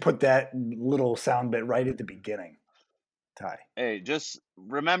think we should put that little sound bit right at the beginning. Ty. Hey, just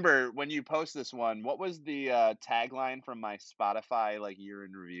remember when you post this one, what was the tagline from my Spotify year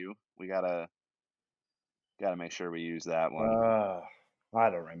in review? We gotta make sure we use that one. I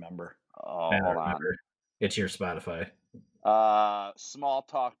don't remember. Oh, I don't hold on. remember. It's your Spotify. Small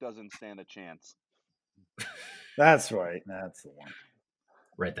talk doesn't stand a chance. That's right. That's the one.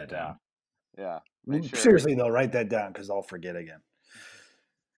 Write that down. Yeah. Make sure- Seriously though, write that down because I'll forget again.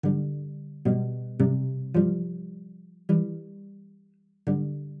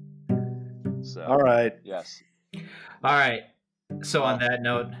 So, All right. yes. All right. So on that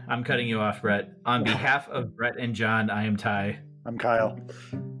note, I'm cutting you off, Brett. On behalf of Brett and John, I am Ty, I'm Kyle.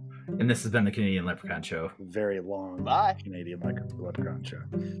 and this has been the Canadian Leprechaun Show. Very long Bye. Canadian Leprechaun show.